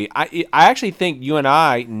Saban movie. I actually think you and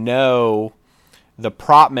I know the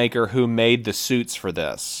prop maker who made the suits for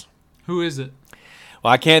this. Who is it?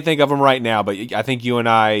 Well, I can't think of them right now, but I think you and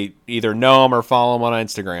I either know them or follow them on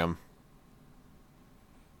Instagram.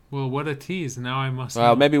 Well, what a tease. Now I must know.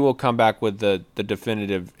 Well, maybe we'll come back with the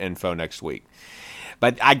definitive info next week.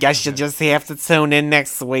 But I guess you'll just have to tune in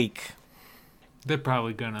next week. They're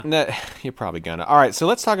probably gonna. You're probably gonna. All right, so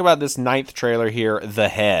let's talk about this 9th trailer here, The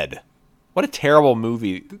Head. What a terrible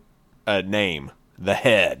movie name, The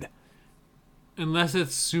Head. Unless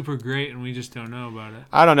it's super great and we just don't know about it.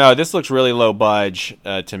 I don't know. This looks really low budge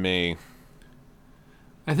to me.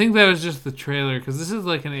 I think that was just the trailer, because this is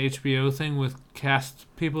like an HBO thing with cast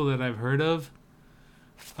people that I've heard of.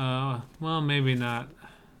 Well, maybe not.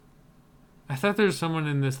 I thought there was someone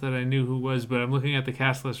in this that I knew who was, but I'm looking at the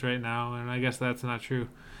cast list right now, and I guess that's not true.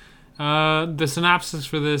 The synopsis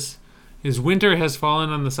for this is: winter has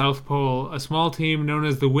fallen on the South Pole. A small team known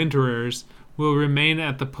as the Winterers will remain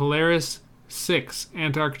at the Polaris 6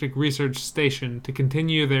 Antarctic Research Station to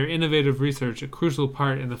continue their innovative research, a crucial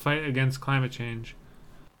part in the fight against climate change.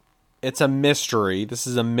 It's a mystery. This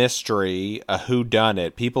is a mystery, a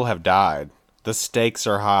whodunit. People have died. The stakes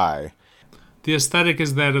are high. The aesthetic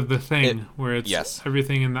is that of The Thing, where it's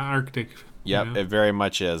everything in the Arctic. Yep, it very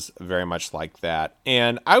much is. Very much like that.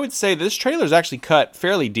 And I would say this trailer is actually cut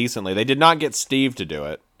fairly decently. They did not get Steve to do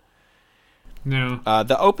it. No.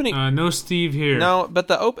 The opening... no Steve here. No, but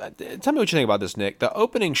tell me what you think about this, Nick. The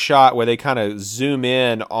opening shot where they kind of zoom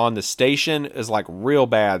in on the station is like real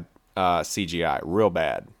bad CGI. Real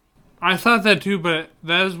bad. I thought that too, but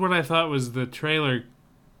that is what I thought was the trailer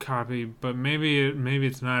copy, but maybe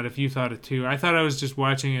it's not if you thought it too. I thought I was just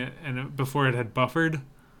watching it before it had buffered.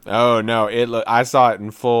 Oh, no. I saw it in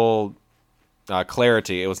full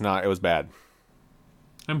clarity. It was not. It was bad.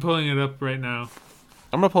 I'm pulling it up right now.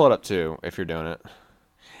 I'm going to pull it up too, if you're doing it.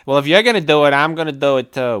 Well, if you're going to do it, I'm going to do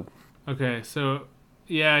it too. Okay, so,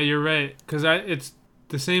 yeah, you're right. Because it's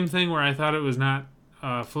the same thing where I thought it was not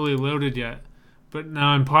fully loaded yet. But now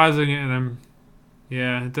I'm pausing it and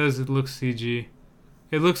yeah, it does. It looks CG.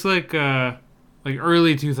 It looks like early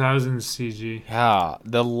 2000s CG. Yeah,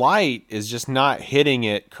 the light is just not hitting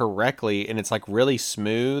it correctly, and it's like really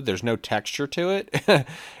smooth. There's no texture to it.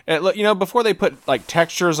 Before they put like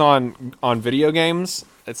textures on video games,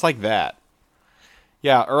 it's like that.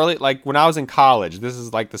 Yeah, early, like when I was in college. This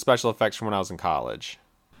is like the special effects from when I was in college.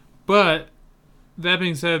 But that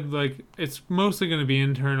being said, like it's mostly going to be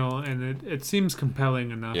internal, and it seems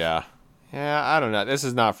compelling enough. Yeah, I don't know. This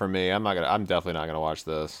is not for me. I'm definitely not gonna watch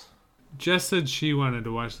this. Jess said she wanted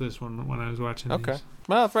to watch this one when I was watching. Okay. These.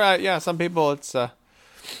 Well, for some people, it's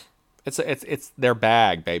their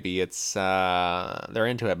bag, baby. It's they're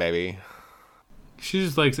into it, baby. She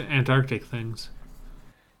just likes Antarctic things.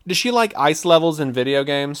 Does she like ice levels in video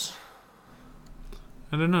games?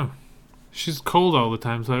 I don't know. She's cold all the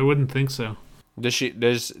time, so I wouldn't think so. Does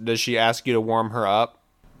she ask you to warm her up?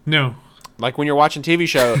 No. Like when you're watching TV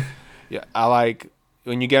show, yeah, I like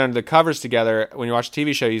when you get under the covers together. When you watch a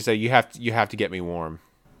TV show, you say you have to get me warm.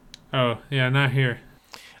 Oh yeah, not here.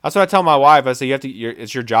 That's what I tell my wife. I say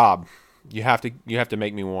it's your job. You have to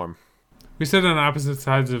make me warm. We sit on opposite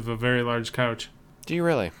sides of a very large couch. Do you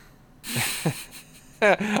really?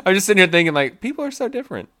 I'm just sitting here thinking like people are so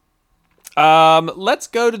different. Let's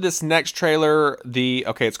go to this next trailer.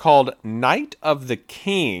 It's called Night of the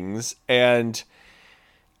Kings, and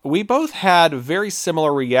we both had a very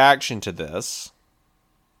similar reaction to this.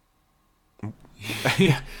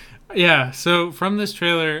 Yeah. So from this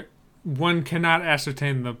trailer, one cannot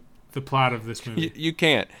ascertain the plot of this movie. You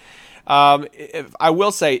can't. I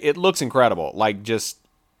will say it looks incredible.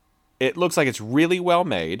 It looks like it's really well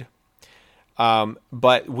made.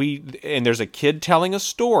 But there's a kid telling a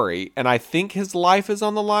story, and I think his life is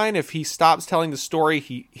on the line. If he stops telling the story,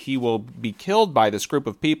 he will be killed by this group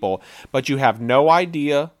of people, but you have no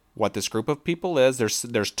idea what this group of people is.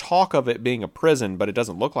 There's talk of it being a prison, but it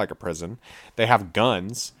doesn't look like a prison. They have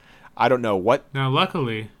guns. I don't know what. Now,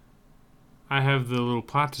 luckily, I have the little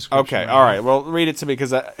plot description. Okay, all right. Well, read it to me,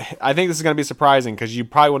 because I think this is going to be surprising, because you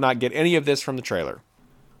probably will not get any of this from the trailer.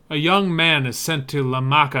 A young man is sent to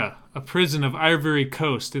Lamaka, a prison of Ivory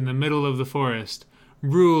Coast in the middle of the forest,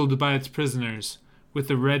 ruled by its prisoners. With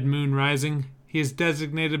the red moon rising, he is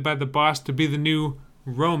designated by the boss to be the new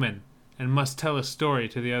Roman and must tell a story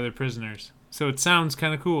to the other prisoners. So it sounds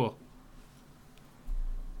kind of cool.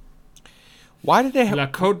 Why did they have La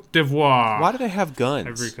Côte d'Ivoire? Why do they have guns?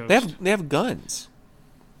 Ivory Coast. They have guns.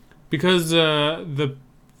 Because the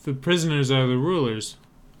prisoners are the rulers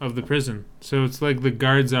of the prison. So it's like the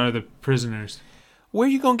guards are the prisoners. Where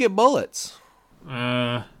are you going to get bullets?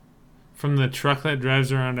 From the truck that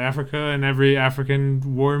drives around Africa in every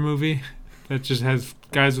African war movie that just has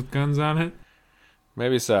guys with guns on it.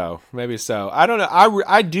 Maybe so. I don't know.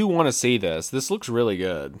 I do want to see this. This looks really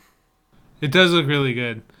good. It does look really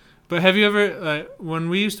good. But have you ever, when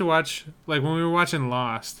we used to watch, like when we were watching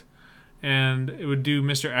Lost, and it would do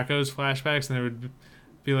Mr. Echo's flashbacks, and there would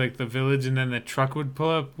be like the village, and then the truck would pull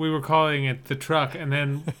up. We were calling it the truck, and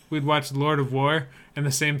then we'd watch Lord of War, and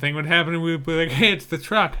the same thing would happen, and we'd be like, hey, it's the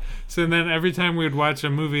truck. So then every time we would watch a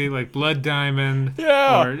movie like Blood Diamond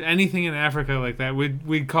or anything in Africa like that,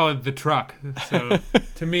 we'd call it the truck. So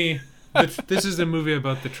to me, this is a movie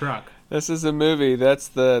about the truck. This is a movie. That's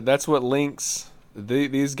what links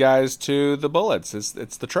these guys to the bullets.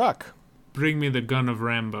 It's the truck. Bring me the gun of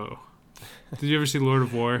Rambo. Did you ever see Lord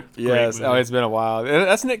of War? Yes. Oh, it's been a while.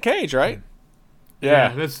 That's Nick Cage, right? Yeah,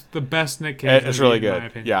 that's the best Nick Cage movie, it's really in good. my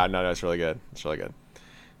opinion. Yeah, no, it's really good. It's really good.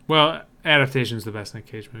 Well, Adaptation's the best Nick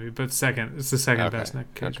Cage movie, but it's the second best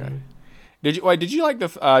Nick Cage movie. Did you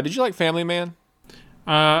like Family Man?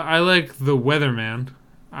 I like The Weatherman.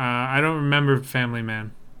 I don't remember Family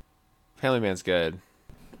Man. Family Man's good.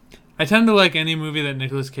 I tend to like any movie that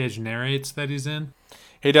Nicolas Cage narrates that he's in.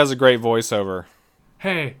 He does a great voiceover.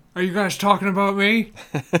 Hey, are you guys talking about me?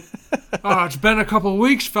 Oh, it's been a couple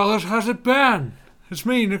weeks, fellas. How's it been? It's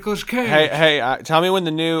me, Nicolas Cage. Hey, tell me when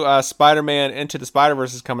the new Spider-Man Into the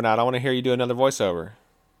Spider-Verse is coming out. I want to hear you do another voiceover.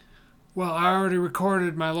 Well, I already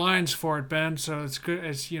recorded my lines for it, Ben, so it's good.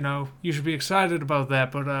 It's, you should be excited about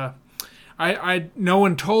that, but I no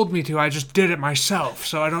one told me to. I just did it myself,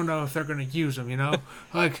 so I don't know if they're going to use them,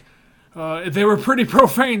 Like, they were pretty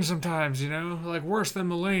profane sometimes, like worse than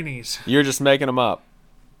Mulaney's. You're just making them up.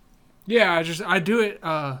 Yeah, I do it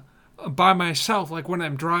by myself, like when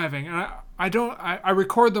I'm driving, and I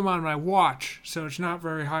record them on my watch, so it's not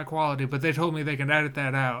very high quality. But they told me they can edit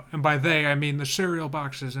that out, and by they I mean the cereal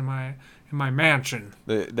boxes in my mansion.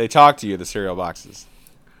 They talk to you, the cereal boxes.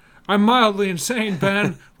 I'm mildly insane,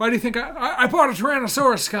 Ben. Why do you think I bought a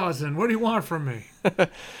Tyrannosaurus skeleton? What do you want from me?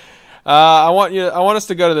 I want us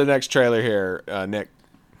to go to the next trailer here, Nick.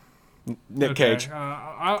 Nick Cage.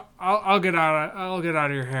 I'll get out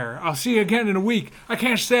of your hair. I'll see you again in a week. I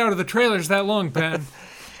can't stay out of the trailers that long, Ben.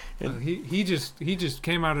 He just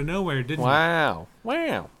came out of nowhere, didn't he? Wow.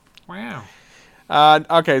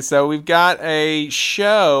 Okay, so we've got a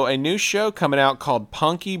new show coming out called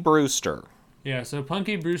Punky Brewster. Yeah, so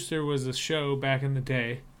Punky Brewster was a show back in the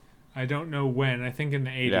day. I don't know when. I think in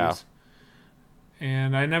the 80s. Yeah.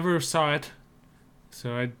 And I never saw it,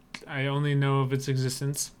 so I only know of its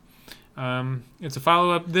existence. It's a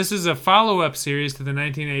follow-up. This is a follow-up series to the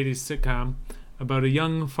 1980s sitcom about a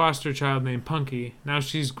young foster child named Punky. Now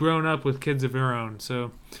she's grown up with kids of her own.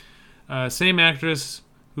 So, same actress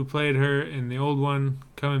who played her in the old one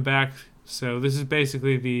coming back. So this is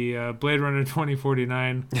basically the Blade Runner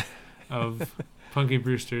 2049 of Punky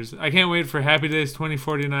Brewster's. I can't wait for Happy Days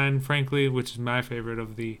 2049, frankly, which is my favorite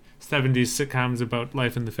of the 70s sitcoms about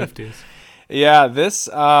life in the 50s. Yeah, this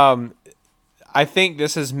I think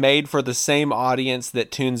this is made for the same audience that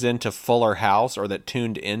tunes into Fuller House, or that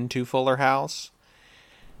tuned into Fuller House.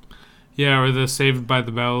 Yeah, or the Saved by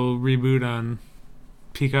the Bell reboot on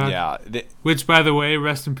Peacock. Yeah. Which, by the way,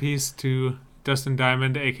 rest in peace to Dustin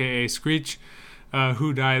Diamond, a.k.a. Screech,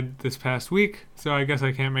 who died this past week. So I guess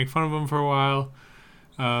I can't make fun of him for a while,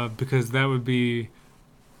 because that would be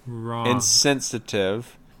wrong.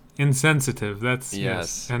 Insensitive, that's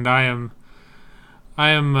yes. And I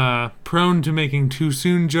am prone to making too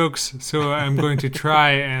soon jokes, so I'm going to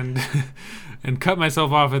try and cut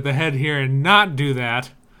myself off at the head here and not do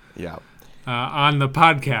that. Yeah. On the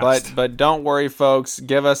podcast. But don't worry, folks.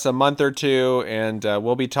 Give us a month or two, and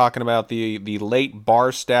we'll be talking about the late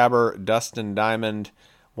bar stabber Dustin Diamond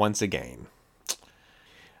once again.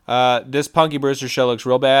 This Punky Brewster show looks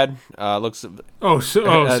real bad. Looks so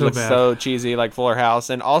bad. So cheesy, like Fuller House,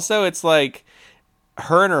 and also it's like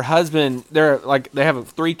her and her husband. They're like they have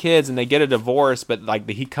 3 kids and they get a divorce, but like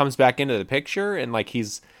he comes back into the picture and like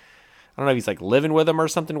he's. I don't know if he's like living with him or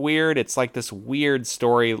something weird. It's like this weird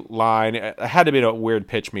storyline. It had to be a weird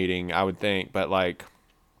pitch meeting, I would think. But like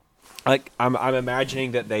I'm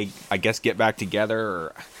imagining that they, I guess, get back together.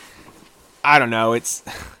 Or I don't know. This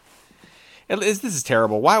is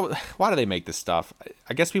terrible. Why do they make this stuff?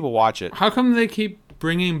 I guess people watch it. How come they keep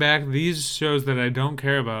bringing back these shows that I don't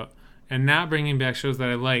care about and not bringing back shows that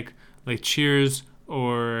I like Cheers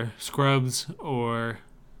or Scrubs or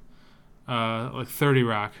like 30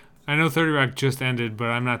 Rock? I know 30 Rock just ended, but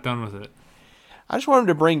I'm not done with it. I just want him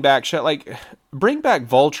to bring back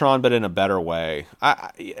Voltron, but in a better way.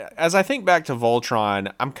 As I think back to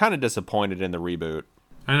Voltron, I'm kind of disappointed in the reboot.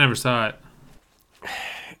 I never saw it.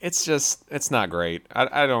 It's not great.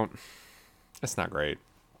 It's not great.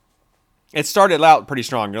 It started out pretty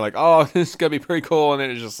strong. You're like, oh, this is going to be pretty cool. And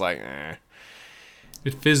then it's just like, eh.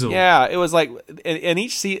 It fizzled. Yeah, it was like, and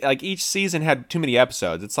each season had too many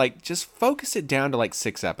episodes. It's like, just focus it down to like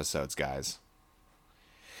 6 episodes, guys.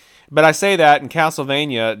 But I say that, and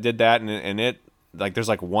Castlevania did that, and like there's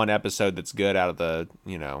like one episode that's good out of the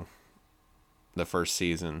the first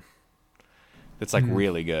season. It's like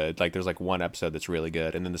really good. Like there's like one episode that's really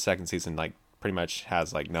good, and then the second season like pretty much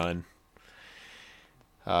has like none.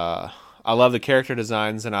 I love the character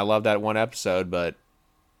designs, and I love that one episode, but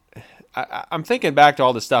I'm thinking back to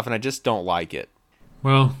all this stuff, and I just don't like it.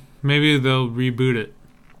 Well, maybe they'll reboot it.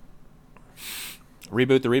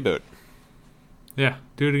 Reboot the reboot. Yeah,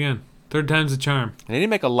 do it again. Third time's the charm. And they need to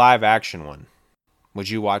make a live action one. Would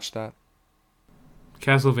you watch that?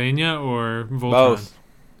 Castlevania or Voltron? Both.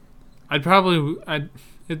 I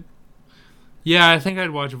think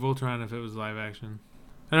I'd watch Voltron if it was live action.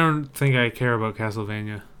 I don't think I care about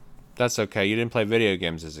Castlevania. That's okay. You didn't play video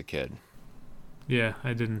games as a kid. Yeah,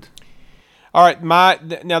 I didn't. All right,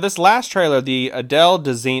 now this last trailer, the Adele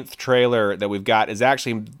Dazeemth trailer that we've got, is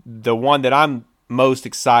actually the one that I'm most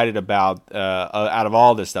excited about out of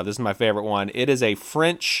all this stuff. This is my favorite one. It is a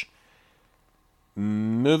French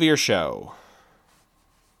movie or show.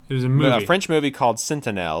 It is a movie. A French movie called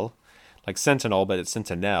Sentinelle, like Sentinel, but it's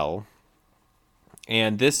Sentinelle.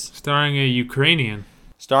 And this starring a Ukrainian.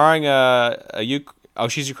 Starring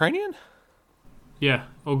she's Ukrainian? Yeah,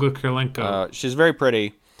 Olga Kurylenko. She's very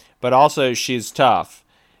pretty, but also she's tough.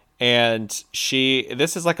 And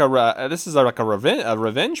this is like a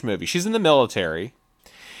revenge movie. She's in the military.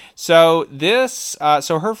 So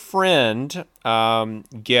her friend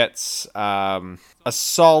gets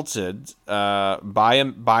assaulted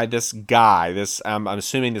by this guy. I'm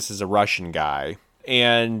assuming this is a Russian guy.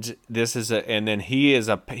 And his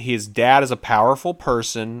dad is a powerful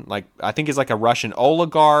person. Like I think he's like a Russian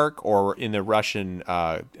oligarch or in the Russian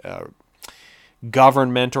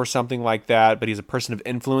government or something like that. But he's a person of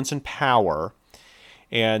influence and power.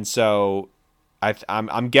 And so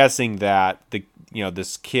I'm guessing that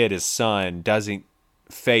this kid, his son, doesn't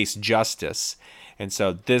face justice. And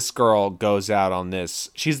so this girl goes out on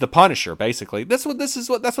this. She's the Punisher, basically. That's what this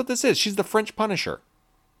is. She's the French Punisher.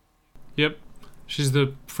 Yep. She's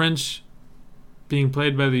the French being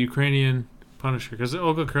played by the Ukrainian Punisher. Because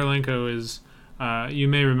Olga Kurylenko is, you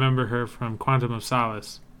may remember her from Quantum of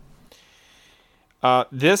Solace.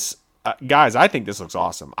 Guys, I think this looks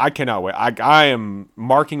awesome. I cannot wait. I am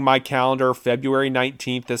marking my calendar. February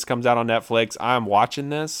 19th, this comes out on Netflix. I am watching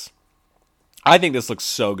this. I think this looks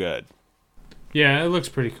so good. Yeah, it looks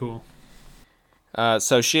pretty cool.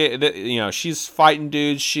 So she's fighting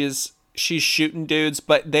dudes. She's shooting dudes,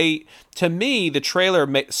 but to me, the trailer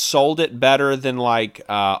sold it better than like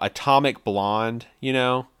Atomic Blonde.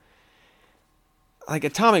 Like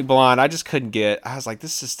Atomic Blonde, I just couldn't get. I was like,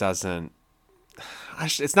 this just doesn't.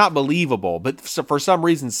 It's not believable, but for some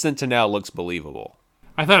reason, Sentinel looks believable.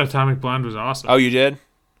 I thought Atomic Blonde was awesome. Oh, you did?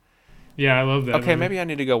 Yeah, I love that. Okay, movie. Maybe I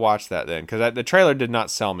need to go watch that then, because the trailer did not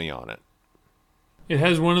sell me on it. It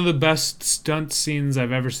has one of the best stunt scenes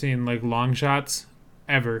I've ever seen, like long shots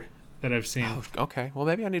ever that I've seen. Oh, okay, well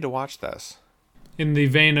maybe I need to watch this. In the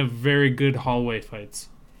vein of very good hallway fights.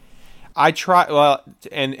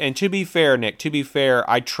 And to be fair, Nick,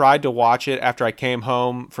 I tried to watch it after I came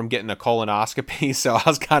home from getting a colonoscopy, so I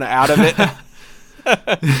was kind of out of it.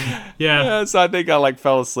 Yeah. So I think I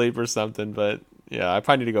fell asleep or something, but yeah, I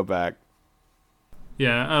probably need to go back.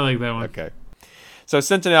 Yeah, I like that one. Okay. So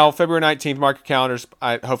Sentinel, February 19th, mark your calendars.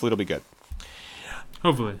 Hopefully it'll be good.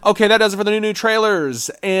 Hopefully. Okay, that does it for the new trailers.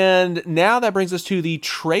 And now that brings us to the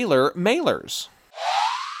trailer mailers.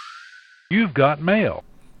 You've got mail.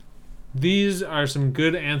 These are some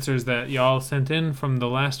good answers that y'all sent in from the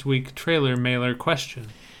last week trailer mailer question.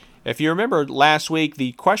 If you remember last week,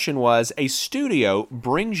 the question was, a studio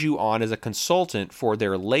brings you on as a consultant for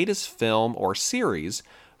their latest film or series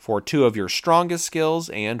for 2 of your strongest skills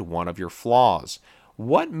and 1 of your flaws.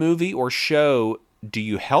 What movie or show do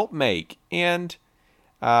you help make, and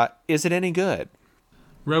is it any good?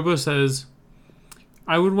 Robo says,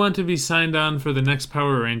 I would want to be signed on for the next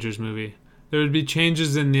Power Rangers movie. There would be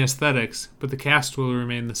changes in the aesthetics, but the cast will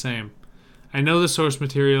remain the same. I know the source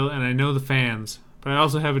material and I know the fans, but I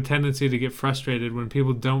also have a tendency to get frustrated when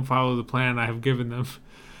people don't follow the plan I have given them.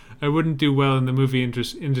 I wouldn't do well in the movie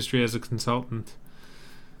industry as a consultant.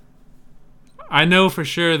 I know for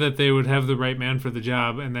sure that they would have the right man for the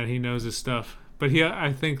job and that he knows his stuff. But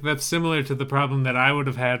I think that's similar to the problem that I would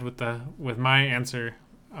have had with my answer,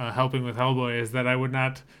 helping with Hellboy, is that I would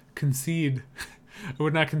not concede. I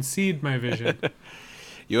would not concede my vision.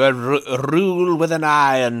 You would rule with an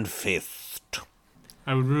iron fist.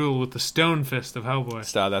 I would rule with the stone fist of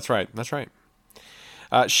Hellboy. That's right. That's right.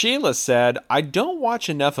 Sheila said, I don't watch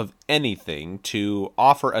enough of anything to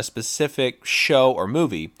offer a specific show or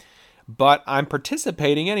movie, but I'm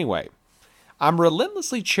participating anyway. I'm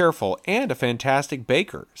relentlessly cheerful and a fantastic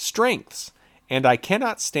baker. Strengths. And I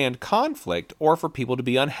cannot stand conflict or for people to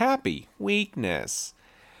be unhappy. Weakness.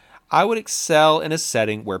 I would excel in a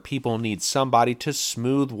setting where people need somebody to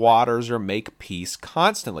smooth waters or make peace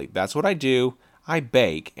constantly. That's what I do. I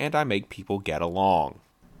bake, and I make people get along.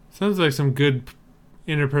 Sounds like some good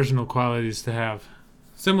interpersonal qualities to have.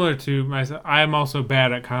 Similar to myself, I am also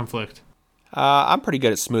bad at conflict. I'm pretty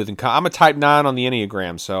good at smoothing. I'm a type 9 on the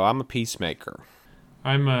Enneagram, so I'm a peacemaker.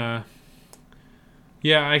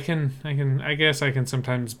 Yeah, I guess I can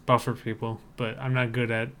sometimes buffer people, but I'm not good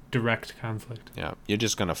at direct conflict. Yeah, you're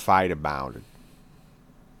just going to fight about it.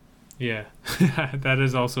 Yeah, that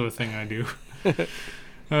is also a thing I do.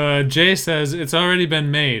 Jay says, it's already been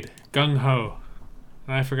made. Gung ho.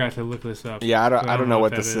 And I forgot to look this up. Yeah, I don't know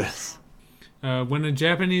what this is. When a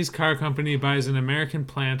Japanese car company buys an American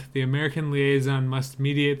plant, the American liaison must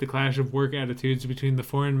mediate the clash of work attitudes between the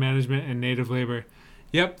foreign management and native labor.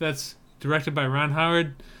 Yep, that's directed by Ron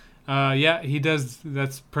Howard. Yeah, he does.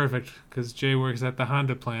 That's perfect, because Jay works at the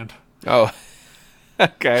Honda plant. Oh,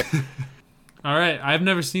 okay. All right, I've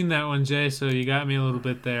never seen that one, Jay, so you got me a little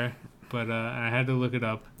bit there, but I had to look it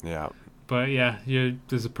up. Yeah. But yeah, this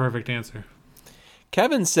is a perfect answer.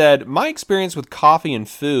 Kevin said, my experience with coffee and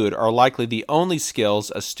food are likely the only skills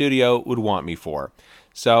a studio would want me for.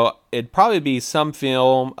 So it'd probably be some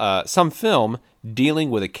film dealing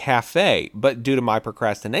with a cafe, but due to my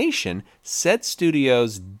procrastination, said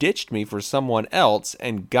studios ditched me for someone else,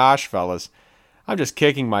 and gosh, fellas, I'm just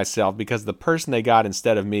kicking myself because the person they got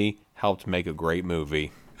instead of me helped make a great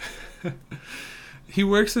movie. He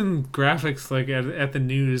works in graphics, like at the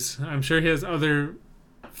news. I'm sure he has other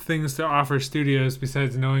things to offer studios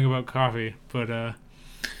besides knowing about coffee, but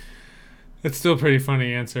it's still a pretty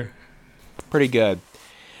funny answer. Pretty good.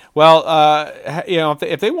 Well,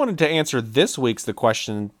 if they wanted to answer this week's The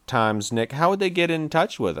Question Times, Nick, how would they get in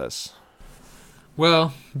touch with us?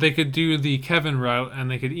 Well, they could do the Kevin route, and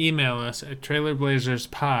they could email us at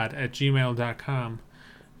trailerblazerspod@gmail.com.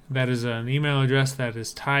 That is an email address that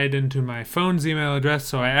is tied into my phone's email address,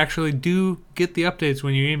 so I actually do get the updates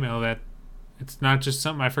when you email that. It's not just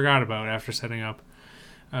something I forgot about after setting up.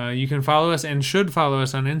 You can follow us and should follow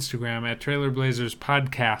us on Instagram at Trailer Blazers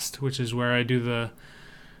Podcast, which is where I do the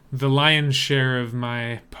lion's share of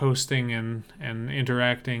my posting and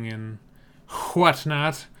interacting and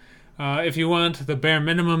whatnot. If you want the bare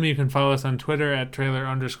minimum, you can follow us on Twitter at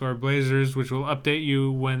Trailer_Blazers, which will update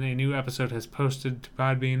you when a new episode has posted to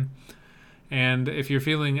Podbean. And if you're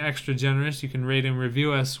feeling extra generous, you can rate and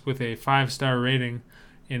review us with a 5-star rating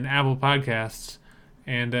in Apple Podcasts.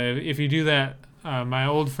 And if you do that, my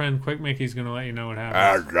old friend Quick Mickey's going to let you know what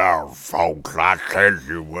happens. Folks, I tell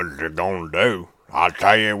you what they're going to do. I'll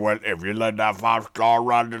tell you what, if you let that 5-star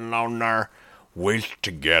rating on there, we're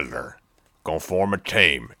together. Gonna form a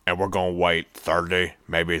team, and we're gonna wait 30,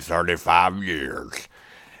 maybe 35 years.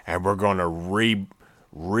 And we're gonna re-dig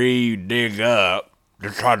up the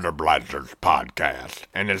Trailer Blazers podcast.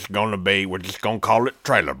 And it's gonna be, we're just gonna call it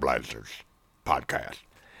Trailer Blazers podcast.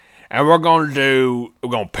 And we're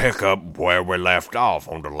gonna pick up where we left off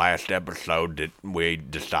on the last episode that we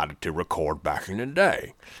decided to record back in the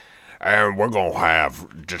day. And we're gonna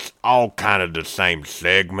have just all kind of the same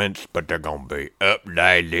segments, but they're gonna be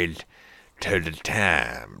updated to the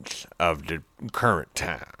times of the current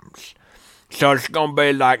times. So it's gonna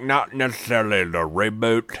be like not necessarily the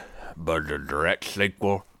reboot, but the direct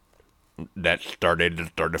sequel that's 30 to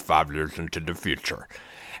 35 years into the future.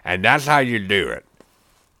 And that's how you do it.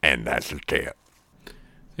 And that's the tip.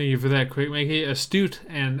 Thank you for that, Quick Mickey. Astute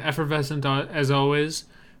and effervescent as always.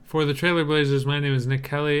 For the Trailer Blazers, my name is Nick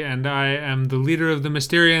Kelly, and I am the leader of the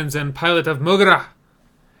Mysterians and pilot of Mogra.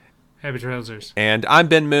 Happy Trailsers. And I'm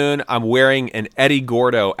Ben Moon. I'm wearing an Eddie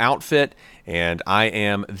Gordo outfit, and I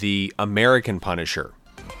am the American Punisher.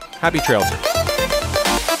 Happy Trailsers.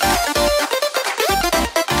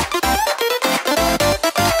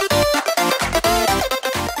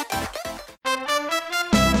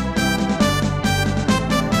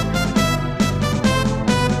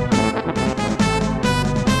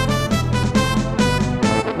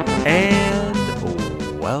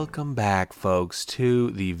 Welcome back, folks,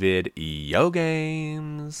 to the Video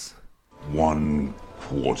Games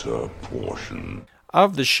 1/4 portion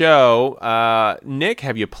of the show. Nick,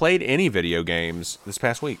 have you played any video games this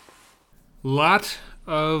past week? Lot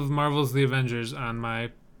of Marvel's The Avengers on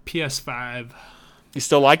my PS5. You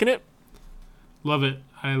still liking it? Love it.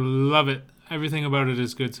 I love it. Everything about it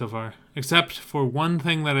is good so far. Except for one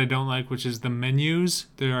thing that I don't like, which is the menus.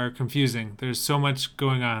 They are confusing. There's so much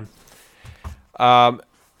going on.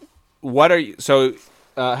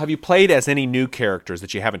 Have you played as any new characters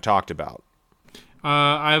that you haven't talked about?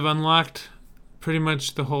 I've unlocked pretty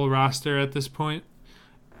much the whole roster at this point.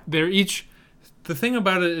 The thing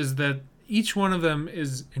about it is that each one of them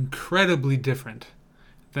is incredibly different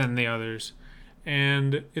than the others.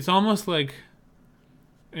 And it's almost like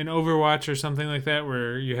an Overwatch or something like that,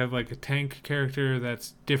 where you have like a tank character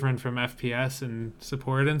that's different from FPS and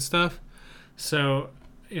support and stuff. So,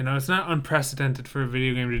 it's not unprecedented for a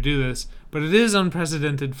video game to do this, but it is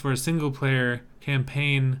unprecedented for a single player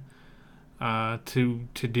campaign to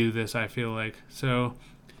do this, I feel like. So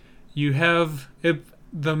you have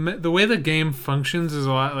the way the game functions is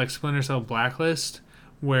a lot like Splinter Cell Blacklist,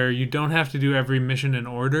 where you don't have to do every mission in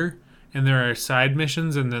order, and there are side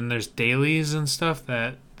missions, and then there's dailies and stuff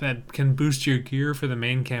that can boost your gear for the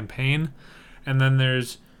main campaign. And then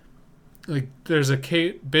there's a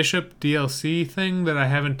Kate Bishop DLC thing that I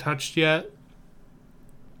haven't touched yet.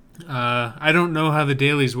 I don't know how the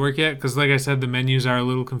dailies work yet, because like I said, the menus are a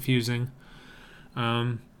little confusing.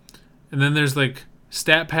 And then there's like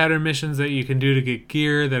stat pattern missions that you can do to get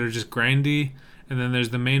gear that are just grindy. And then there's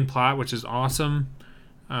the main plot, which is awesome.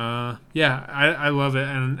 I love it.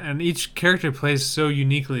 And each character plays so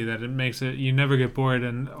uniquely that it makes it, you never get bored.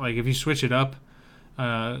 And like if you switch it up,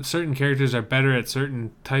 certain characters are better at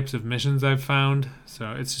certain types of missions, I've found.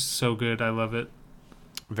 So it's just so good. I love it.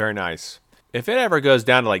 Very nice. If it ever goes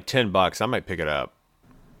down to like $10, I might pick it up.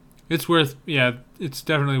 It's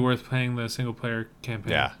definitely worth playing the single player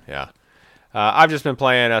campaign. Yeah. I've just been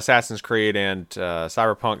playing Assassin's Creed and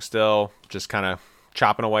Cyberpunk still, just kind of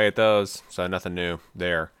chopping away at those. So nothing new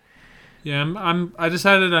there. Yeah, I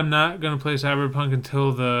decided I'm not gonna play Cyberpunk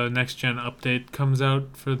until the next gen update comes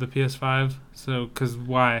out for the PS5. So, cause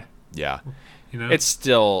why? Yeah, it's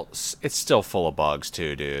still full of bugs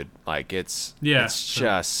too, dude. Like it's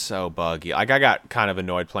just so buggy. Like I got kind of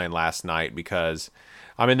annoyed playing last night because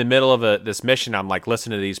I'm in the middle of this mission. I'm like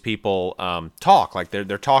listening to these people talk. Like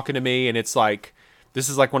they're talking to me, and it's like this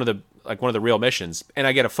is like one of the real missions. And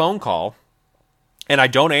I get a phone call, and I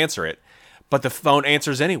don't answer it. But the phone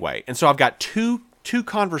answers anyway. And so I've got two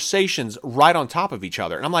conversations right on top of each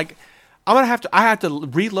other. And I'm like, I have to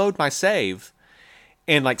reload my save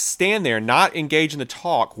and like stand there, not engage in the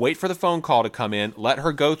talk, wait for the phone call to come in, let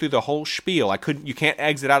her go through the whole spiel. You can't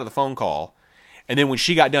exit out of the phone call. And then when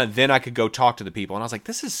she got done, then I could go talk to the people. And I was like,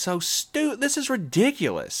 this is so stupid. This is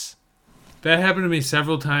ridiculous. That happened to me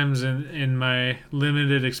several times in my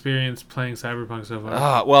limited experience playing Cyberpunk so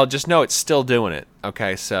far. Well, just know it's still doing it.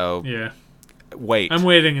 Okay, so... Yeah. Wait. I'm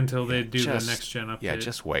waiting until they do the next gen update. Yeah,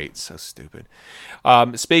 just wait. So stupid.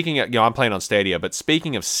 Speaking of, I'm playing on Stadia, but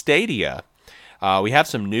speaking of Stadia, we have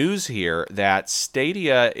some news here that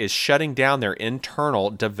Stadia is shutting down their internal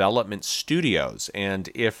development studios. And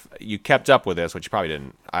if you kept up with this, which you probably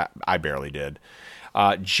didn't, I barely did,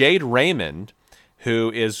 Jade Raymond,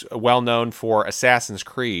 who is well known for Assassin's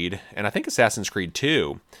Creed, and I think Assassin's Creed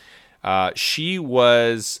 2, she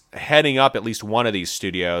was heading up at least one of these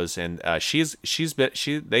studios, and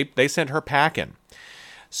they sent her packing.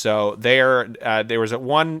 So there was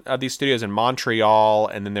one of these studios in Montreal,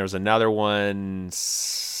 and then there was another one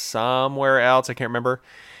somewhere else. I can't remember.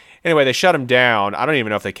 Anyway, they shut them down. I don't even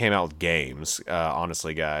know if they came out with games,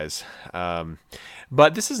 honestly, guys.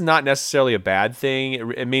 But this is not necessarily a bad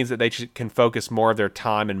thing. It means that they can focus more of their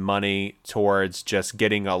time and money towards just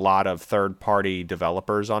getting a lot of third-party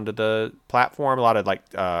developers onto the platform, and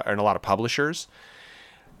a lot of publishers.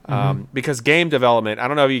 Because game development, I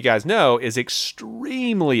don't know if you guys know, is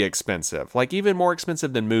extremely expensive, like even more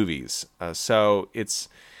expensive than movies. So it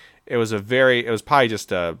was probably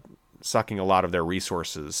just sucking a lot of their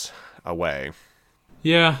resources away.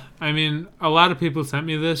 Yeah, I mean, a lot of people sent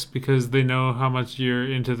me this because they know how much you're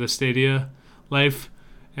into the Stadia life.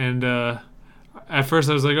 And at first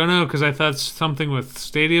I was like, oh no, because I thought something with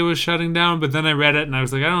Stadia was shutting down. But then I read it and I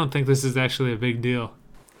was like, I don't think this is actually a big deal.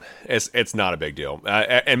 It's not a big deal.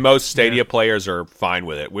 And most Stadia players are fine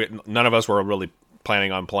with it. None of us were really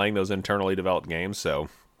planning on playing those internally developed games, so...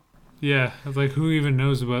 Yeah, I was like, who even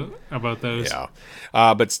knows about those? Yeah,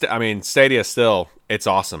 but Stadia still, it's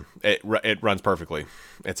awesome. It runs perfectly.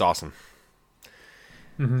 It's awesome.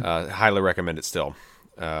 Highly recommend it still.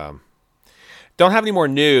 Don't have any more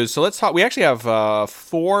news, so let's talk. We actually have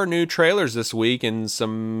 4 new trailers this week and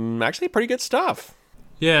some actually pretty good stuff.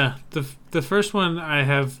 Yeah, the first one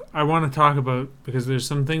I want to talk about because there's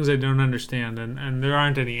some things I don't understand, and there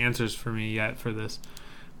aren't any answers for me yet for this.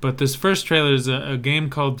 But this first trailer is a game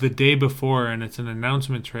called The Day Before, and it's an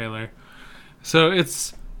announcement trailer. So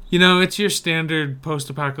it's your standard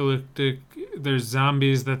post-apocalyptic. There's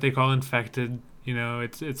zombies that they call infected.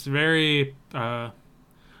 It's very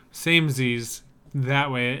samesies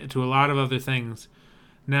that way to a lot of other things.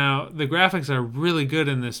 Now, the graphics are really good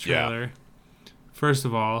in this trailer. first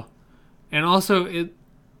of all, and also it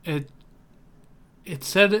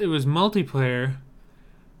said it was multiplayer,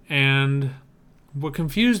 and what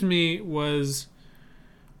confused me was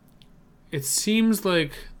it seems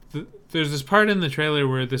like there's this part in the trailer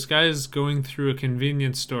where this guy is going through a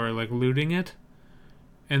convenience store, like looting it,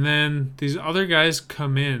 and then these other guys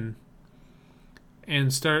come in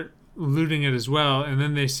and start looting it as well, and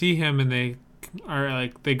then they see him and they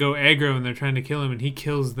go aggro and they're trying to kill him, and he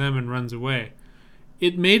kills them and runs away.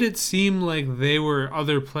 It made it seem like they were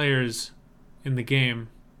other players in the game,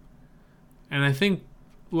 and I think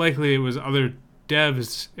likely it was other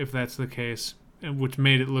devs, if that's the case, which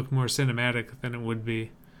made it look more cinematic than it would be.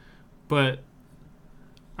 But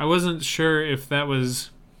I wasn't sure if that was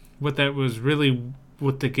really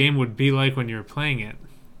what the game would be like when you were playing it.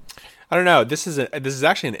 I don't know. This is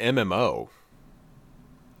actually an MMO.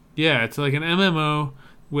 Yeah, it's like an MMO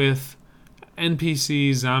with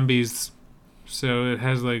NPC zombies, so it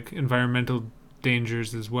has like environmental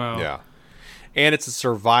dangers as well. Yeah. And it's a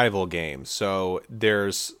survival game, so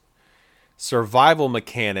there's survival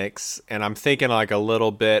mechanics, and I'm thinking like a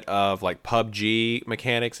little bit of like PUBG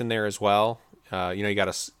mechanics in there as well. You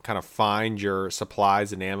got to kind of find your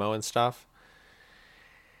supplies and ammo and stuff.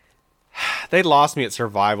 They lost me at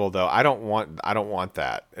survival though. I don't want that.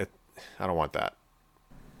 I don't want that.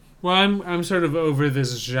 Well, I'm sort of over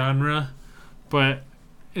this genre, but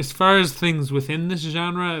as far as things within this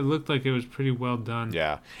genre, it looked like it was pretty well done.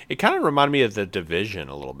 Yeah. It kind of reminded me of The Division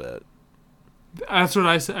a little bit. That's what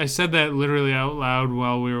I said that literally out loud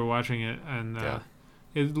while we were watching it, and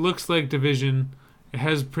it looks like Division. It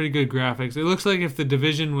has pretty good graphics. It looks like if The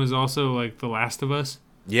Division was also like The Last of Us.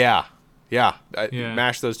 Yeah.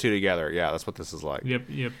 Mash those two together. Yeah, that's what this is like. Yep.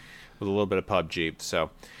 With a little bit of PUBG.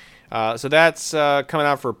 So that's coming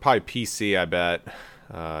out for probably PC, I bet.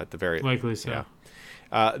 At the very likely so.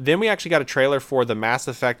 Yeah. Then we actually got a trailer for the Mass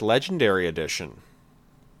Effect Legendary Edition.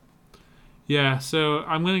 Yeah, so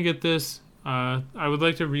I'm gonna get this. I would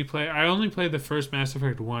like to replay. I only played the first Mass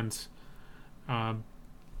Effect once.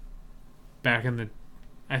 Back in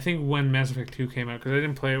I think when Mass Effect 2 came out, because I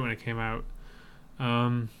didn't play it when it came out.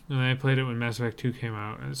 And I played it when Mass Effect 2 came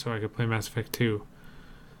out, so I could play Mass Effect 2.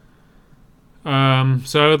 So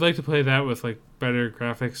I would like to play that with like better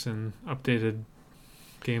graphics and updated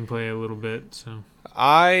gameplay a little bit. So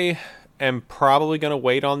I am probably going to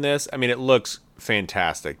wait on this. I mean, it looks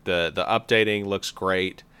fantastic. The updating looks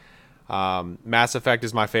great. Mass Effect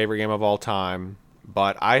is my favorite game of all time,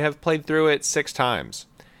 but I have played through it 6 times.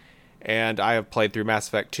 And I have played through Mass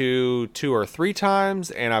Effect 2 or 3 times,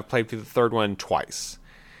 and I've played through the third one twice.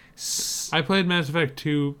 I played Mass Effect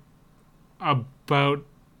 2 about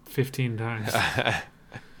 15 times.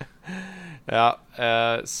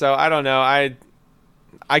 Yeah. So I don't know.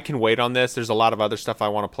 I can wait on this. There's a lot of other stuff I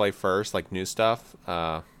want to play first, like new stuff.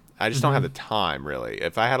 I just don't have the time, really.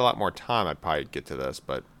 If I had a lot more time, I'd probably get to this,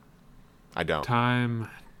 but I don't. Time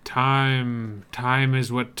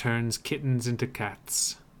is what turns kittens into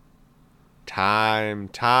cats. Time.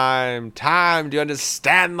 Do you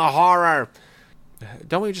understand the horror?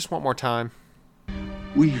 Don't we just want more time?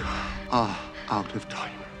 We are out of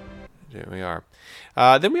time. Yeah, we are.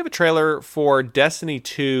 Then we have a trailer for Destiny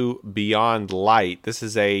 2 Beyond Light. This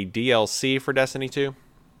is a DLC for Destiny 2.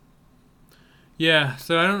 Yeah,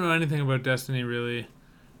 so I don't know anything about Destiny, really.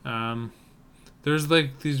 There's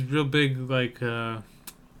like these real big like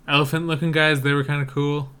elephant-looking guys. They were kind of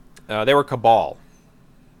cool. They were Cabal.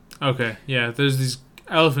 Okay, yeah, there's these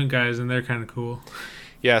elephant guys, and they're kind of cool.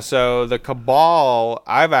 Yeah, so the Cabal,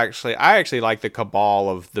 I actually like the Cabal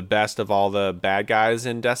of the best of all the bad guys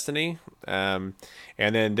in Destiny. And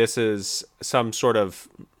then this is some sort of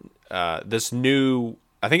this new,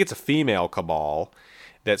 I think it's a female Cabal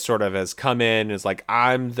that sort of has come in and is like,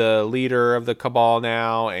 I'm the leader of the Cabal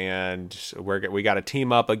now, and we got to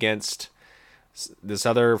team up against this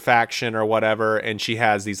other faction or whatever, and she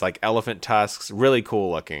has these like elephant tusks, really cool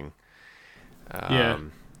looking.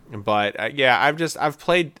 But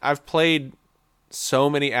I've played so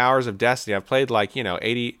many hours of Destiny. I've played like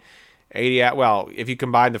 80 well, if you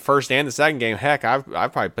combine the first and the second game, heck, I've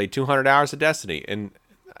probably played 200 hours of Destiny, and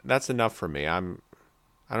that's enough for me. I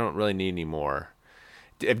don't really need any more.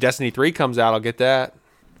 If Destiny 3 comes out, I'll get that.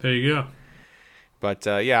 There you go. But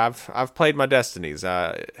I've played my Destinies.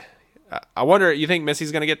 I wonder, you think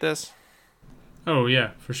Missy's going to get this? Oh,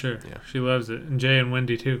 yeah, for sure. Yeah. She loves it. And Jay and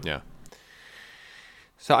Wendy, too. Yeah.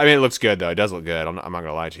 So, I mean, it looks good, though. It does look good. I'm not going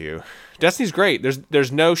to lie to you. Destiny's great.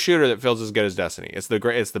 There's no shooter that feels as good as Destiny. It's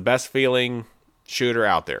the best feeling shooter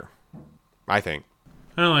out there, I think.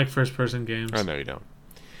 I don't like first-person games. I know you don't.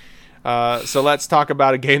 So let's talk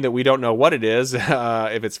about a game that we don't know what it is.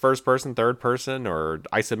 If it's first person, third person, or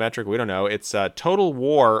isometric, we don't know. It's Total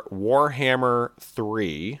War Warhammer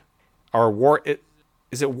 3.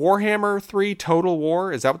 Is it Warhammer 3 Total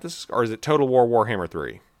War? Is that what this is? Or is it Total War Warhammer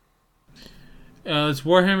 3? It's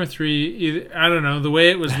Warhammer 3. I don't know. The way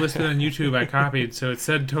it was listed on YouTube, I copied. So it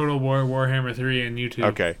said Total War Warhammer 3 on YouTube.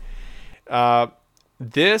 Okay.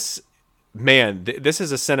 This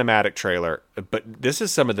is a cinematic trailer, but this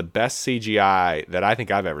is some of the best CGI that I think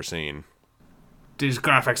I've ever seen. These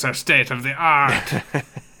graphics are state of the art.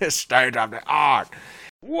 State of the art.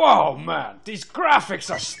 Whoa, man. These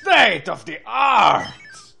graphics are state of the art.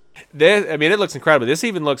 It looks incredible. This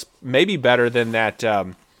even looks maybe better than that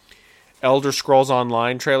Elder Scrolls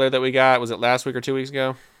Online trailer that we got. Was it last week or 2 weeks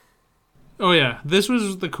ago? Oh, yeah. This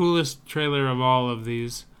was the coolest trailer of all of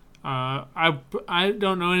these. I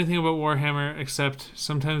don't know anything about Warhammer, except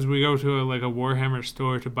sometimes we go to a Warhammer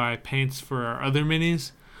store to buy paints for our other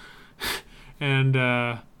minis. And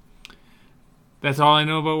that's all I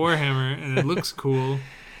know about Warhammer, and it looks cool.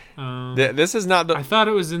 This is not the... I thought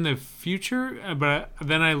it was in the future, but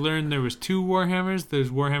then I learned there was two Warhammers.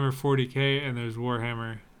 There's Warhammer 40K and there's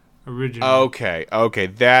Warhammer Original. Okay.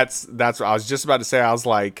 That's what I was just about to say. I was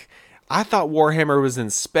like, I thought Warhammer was in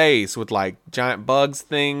space with like giant bugs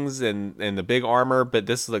things and the big armor, but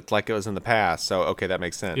this looked like it was in the past. So, okay, that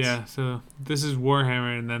makes sense. Yeah, so this is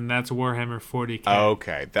Warhammer, and then that's Warhammer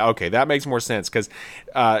 40K. Okay, that makes more sense, because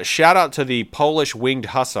shout out to the Polish winged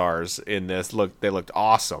hussars in this. They looked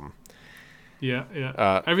awesome.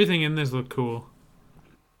 Yeah. Everything in this looked cool.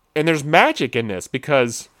 And there's magic in this,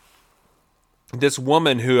 because this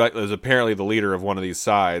woman, who is apparently the leader of one of these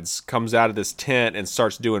sides, comes out of this tent and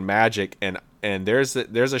starts doing magic, and there's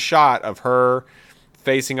a shot of her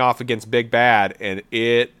facing off against Big Bad, and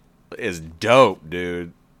it is dope,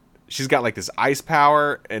 dude. She's got like this ice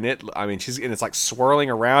power, and it's like swirling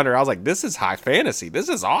around her. I was like, this is high fantasy. This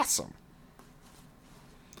is awesome.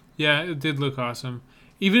 Yeah, it did look awesome.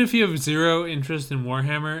 Even if you have zero interest in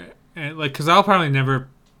Warhammer, because I'll probably never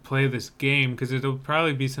play this game, because it'll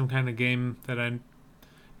probably be some kind of game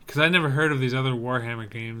because I never heard of these other Warhammer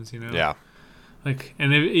games, Yeah.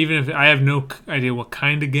 Even if I have no idea what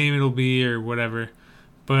kind of game it'll be or whatever,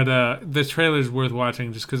 but the trailer's worth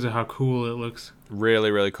watching just because of how cool it looks.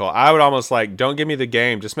 Really, really cool. I would almost don't give me the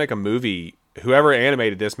game, just make a movie. Whoever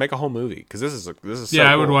animated this, make a whole movie, because this is so yeah,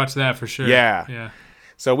 I cool. would watch that for sure. Yeah.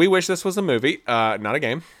 So we wish this was a movie, not a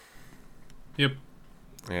game. Yep.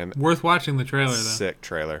 And worth watching the trailer, though. Sick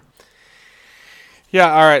trailer.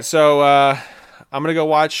 Yeah, all right. So I'm going to go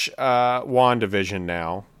watch WandaVision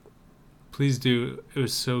now. Please do. It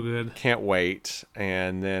was so good. Can't wait.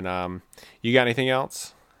 And then you got anything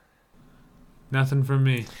else? Nothing from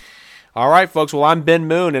me. All right, folks. Well, I'm Ben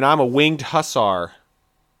Moon, and I'm a winged hussar.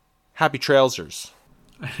 Happy Trailsers.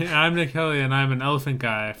 I'm Nick Kelly, and I'm an elephant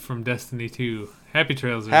guy from Destiny 2. Happy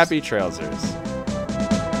Trailsers. Happy Trailsers.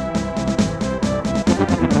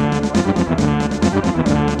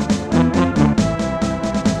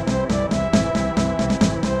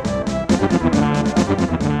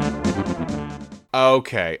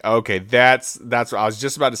 Okay. That's what I was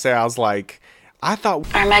just about to say. I was like, I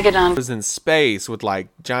thought Armageddon was in space with like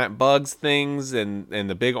giant bugs things and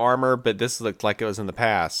the big armor, but this looked like it was in the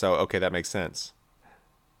past. So, okay, that makes sense.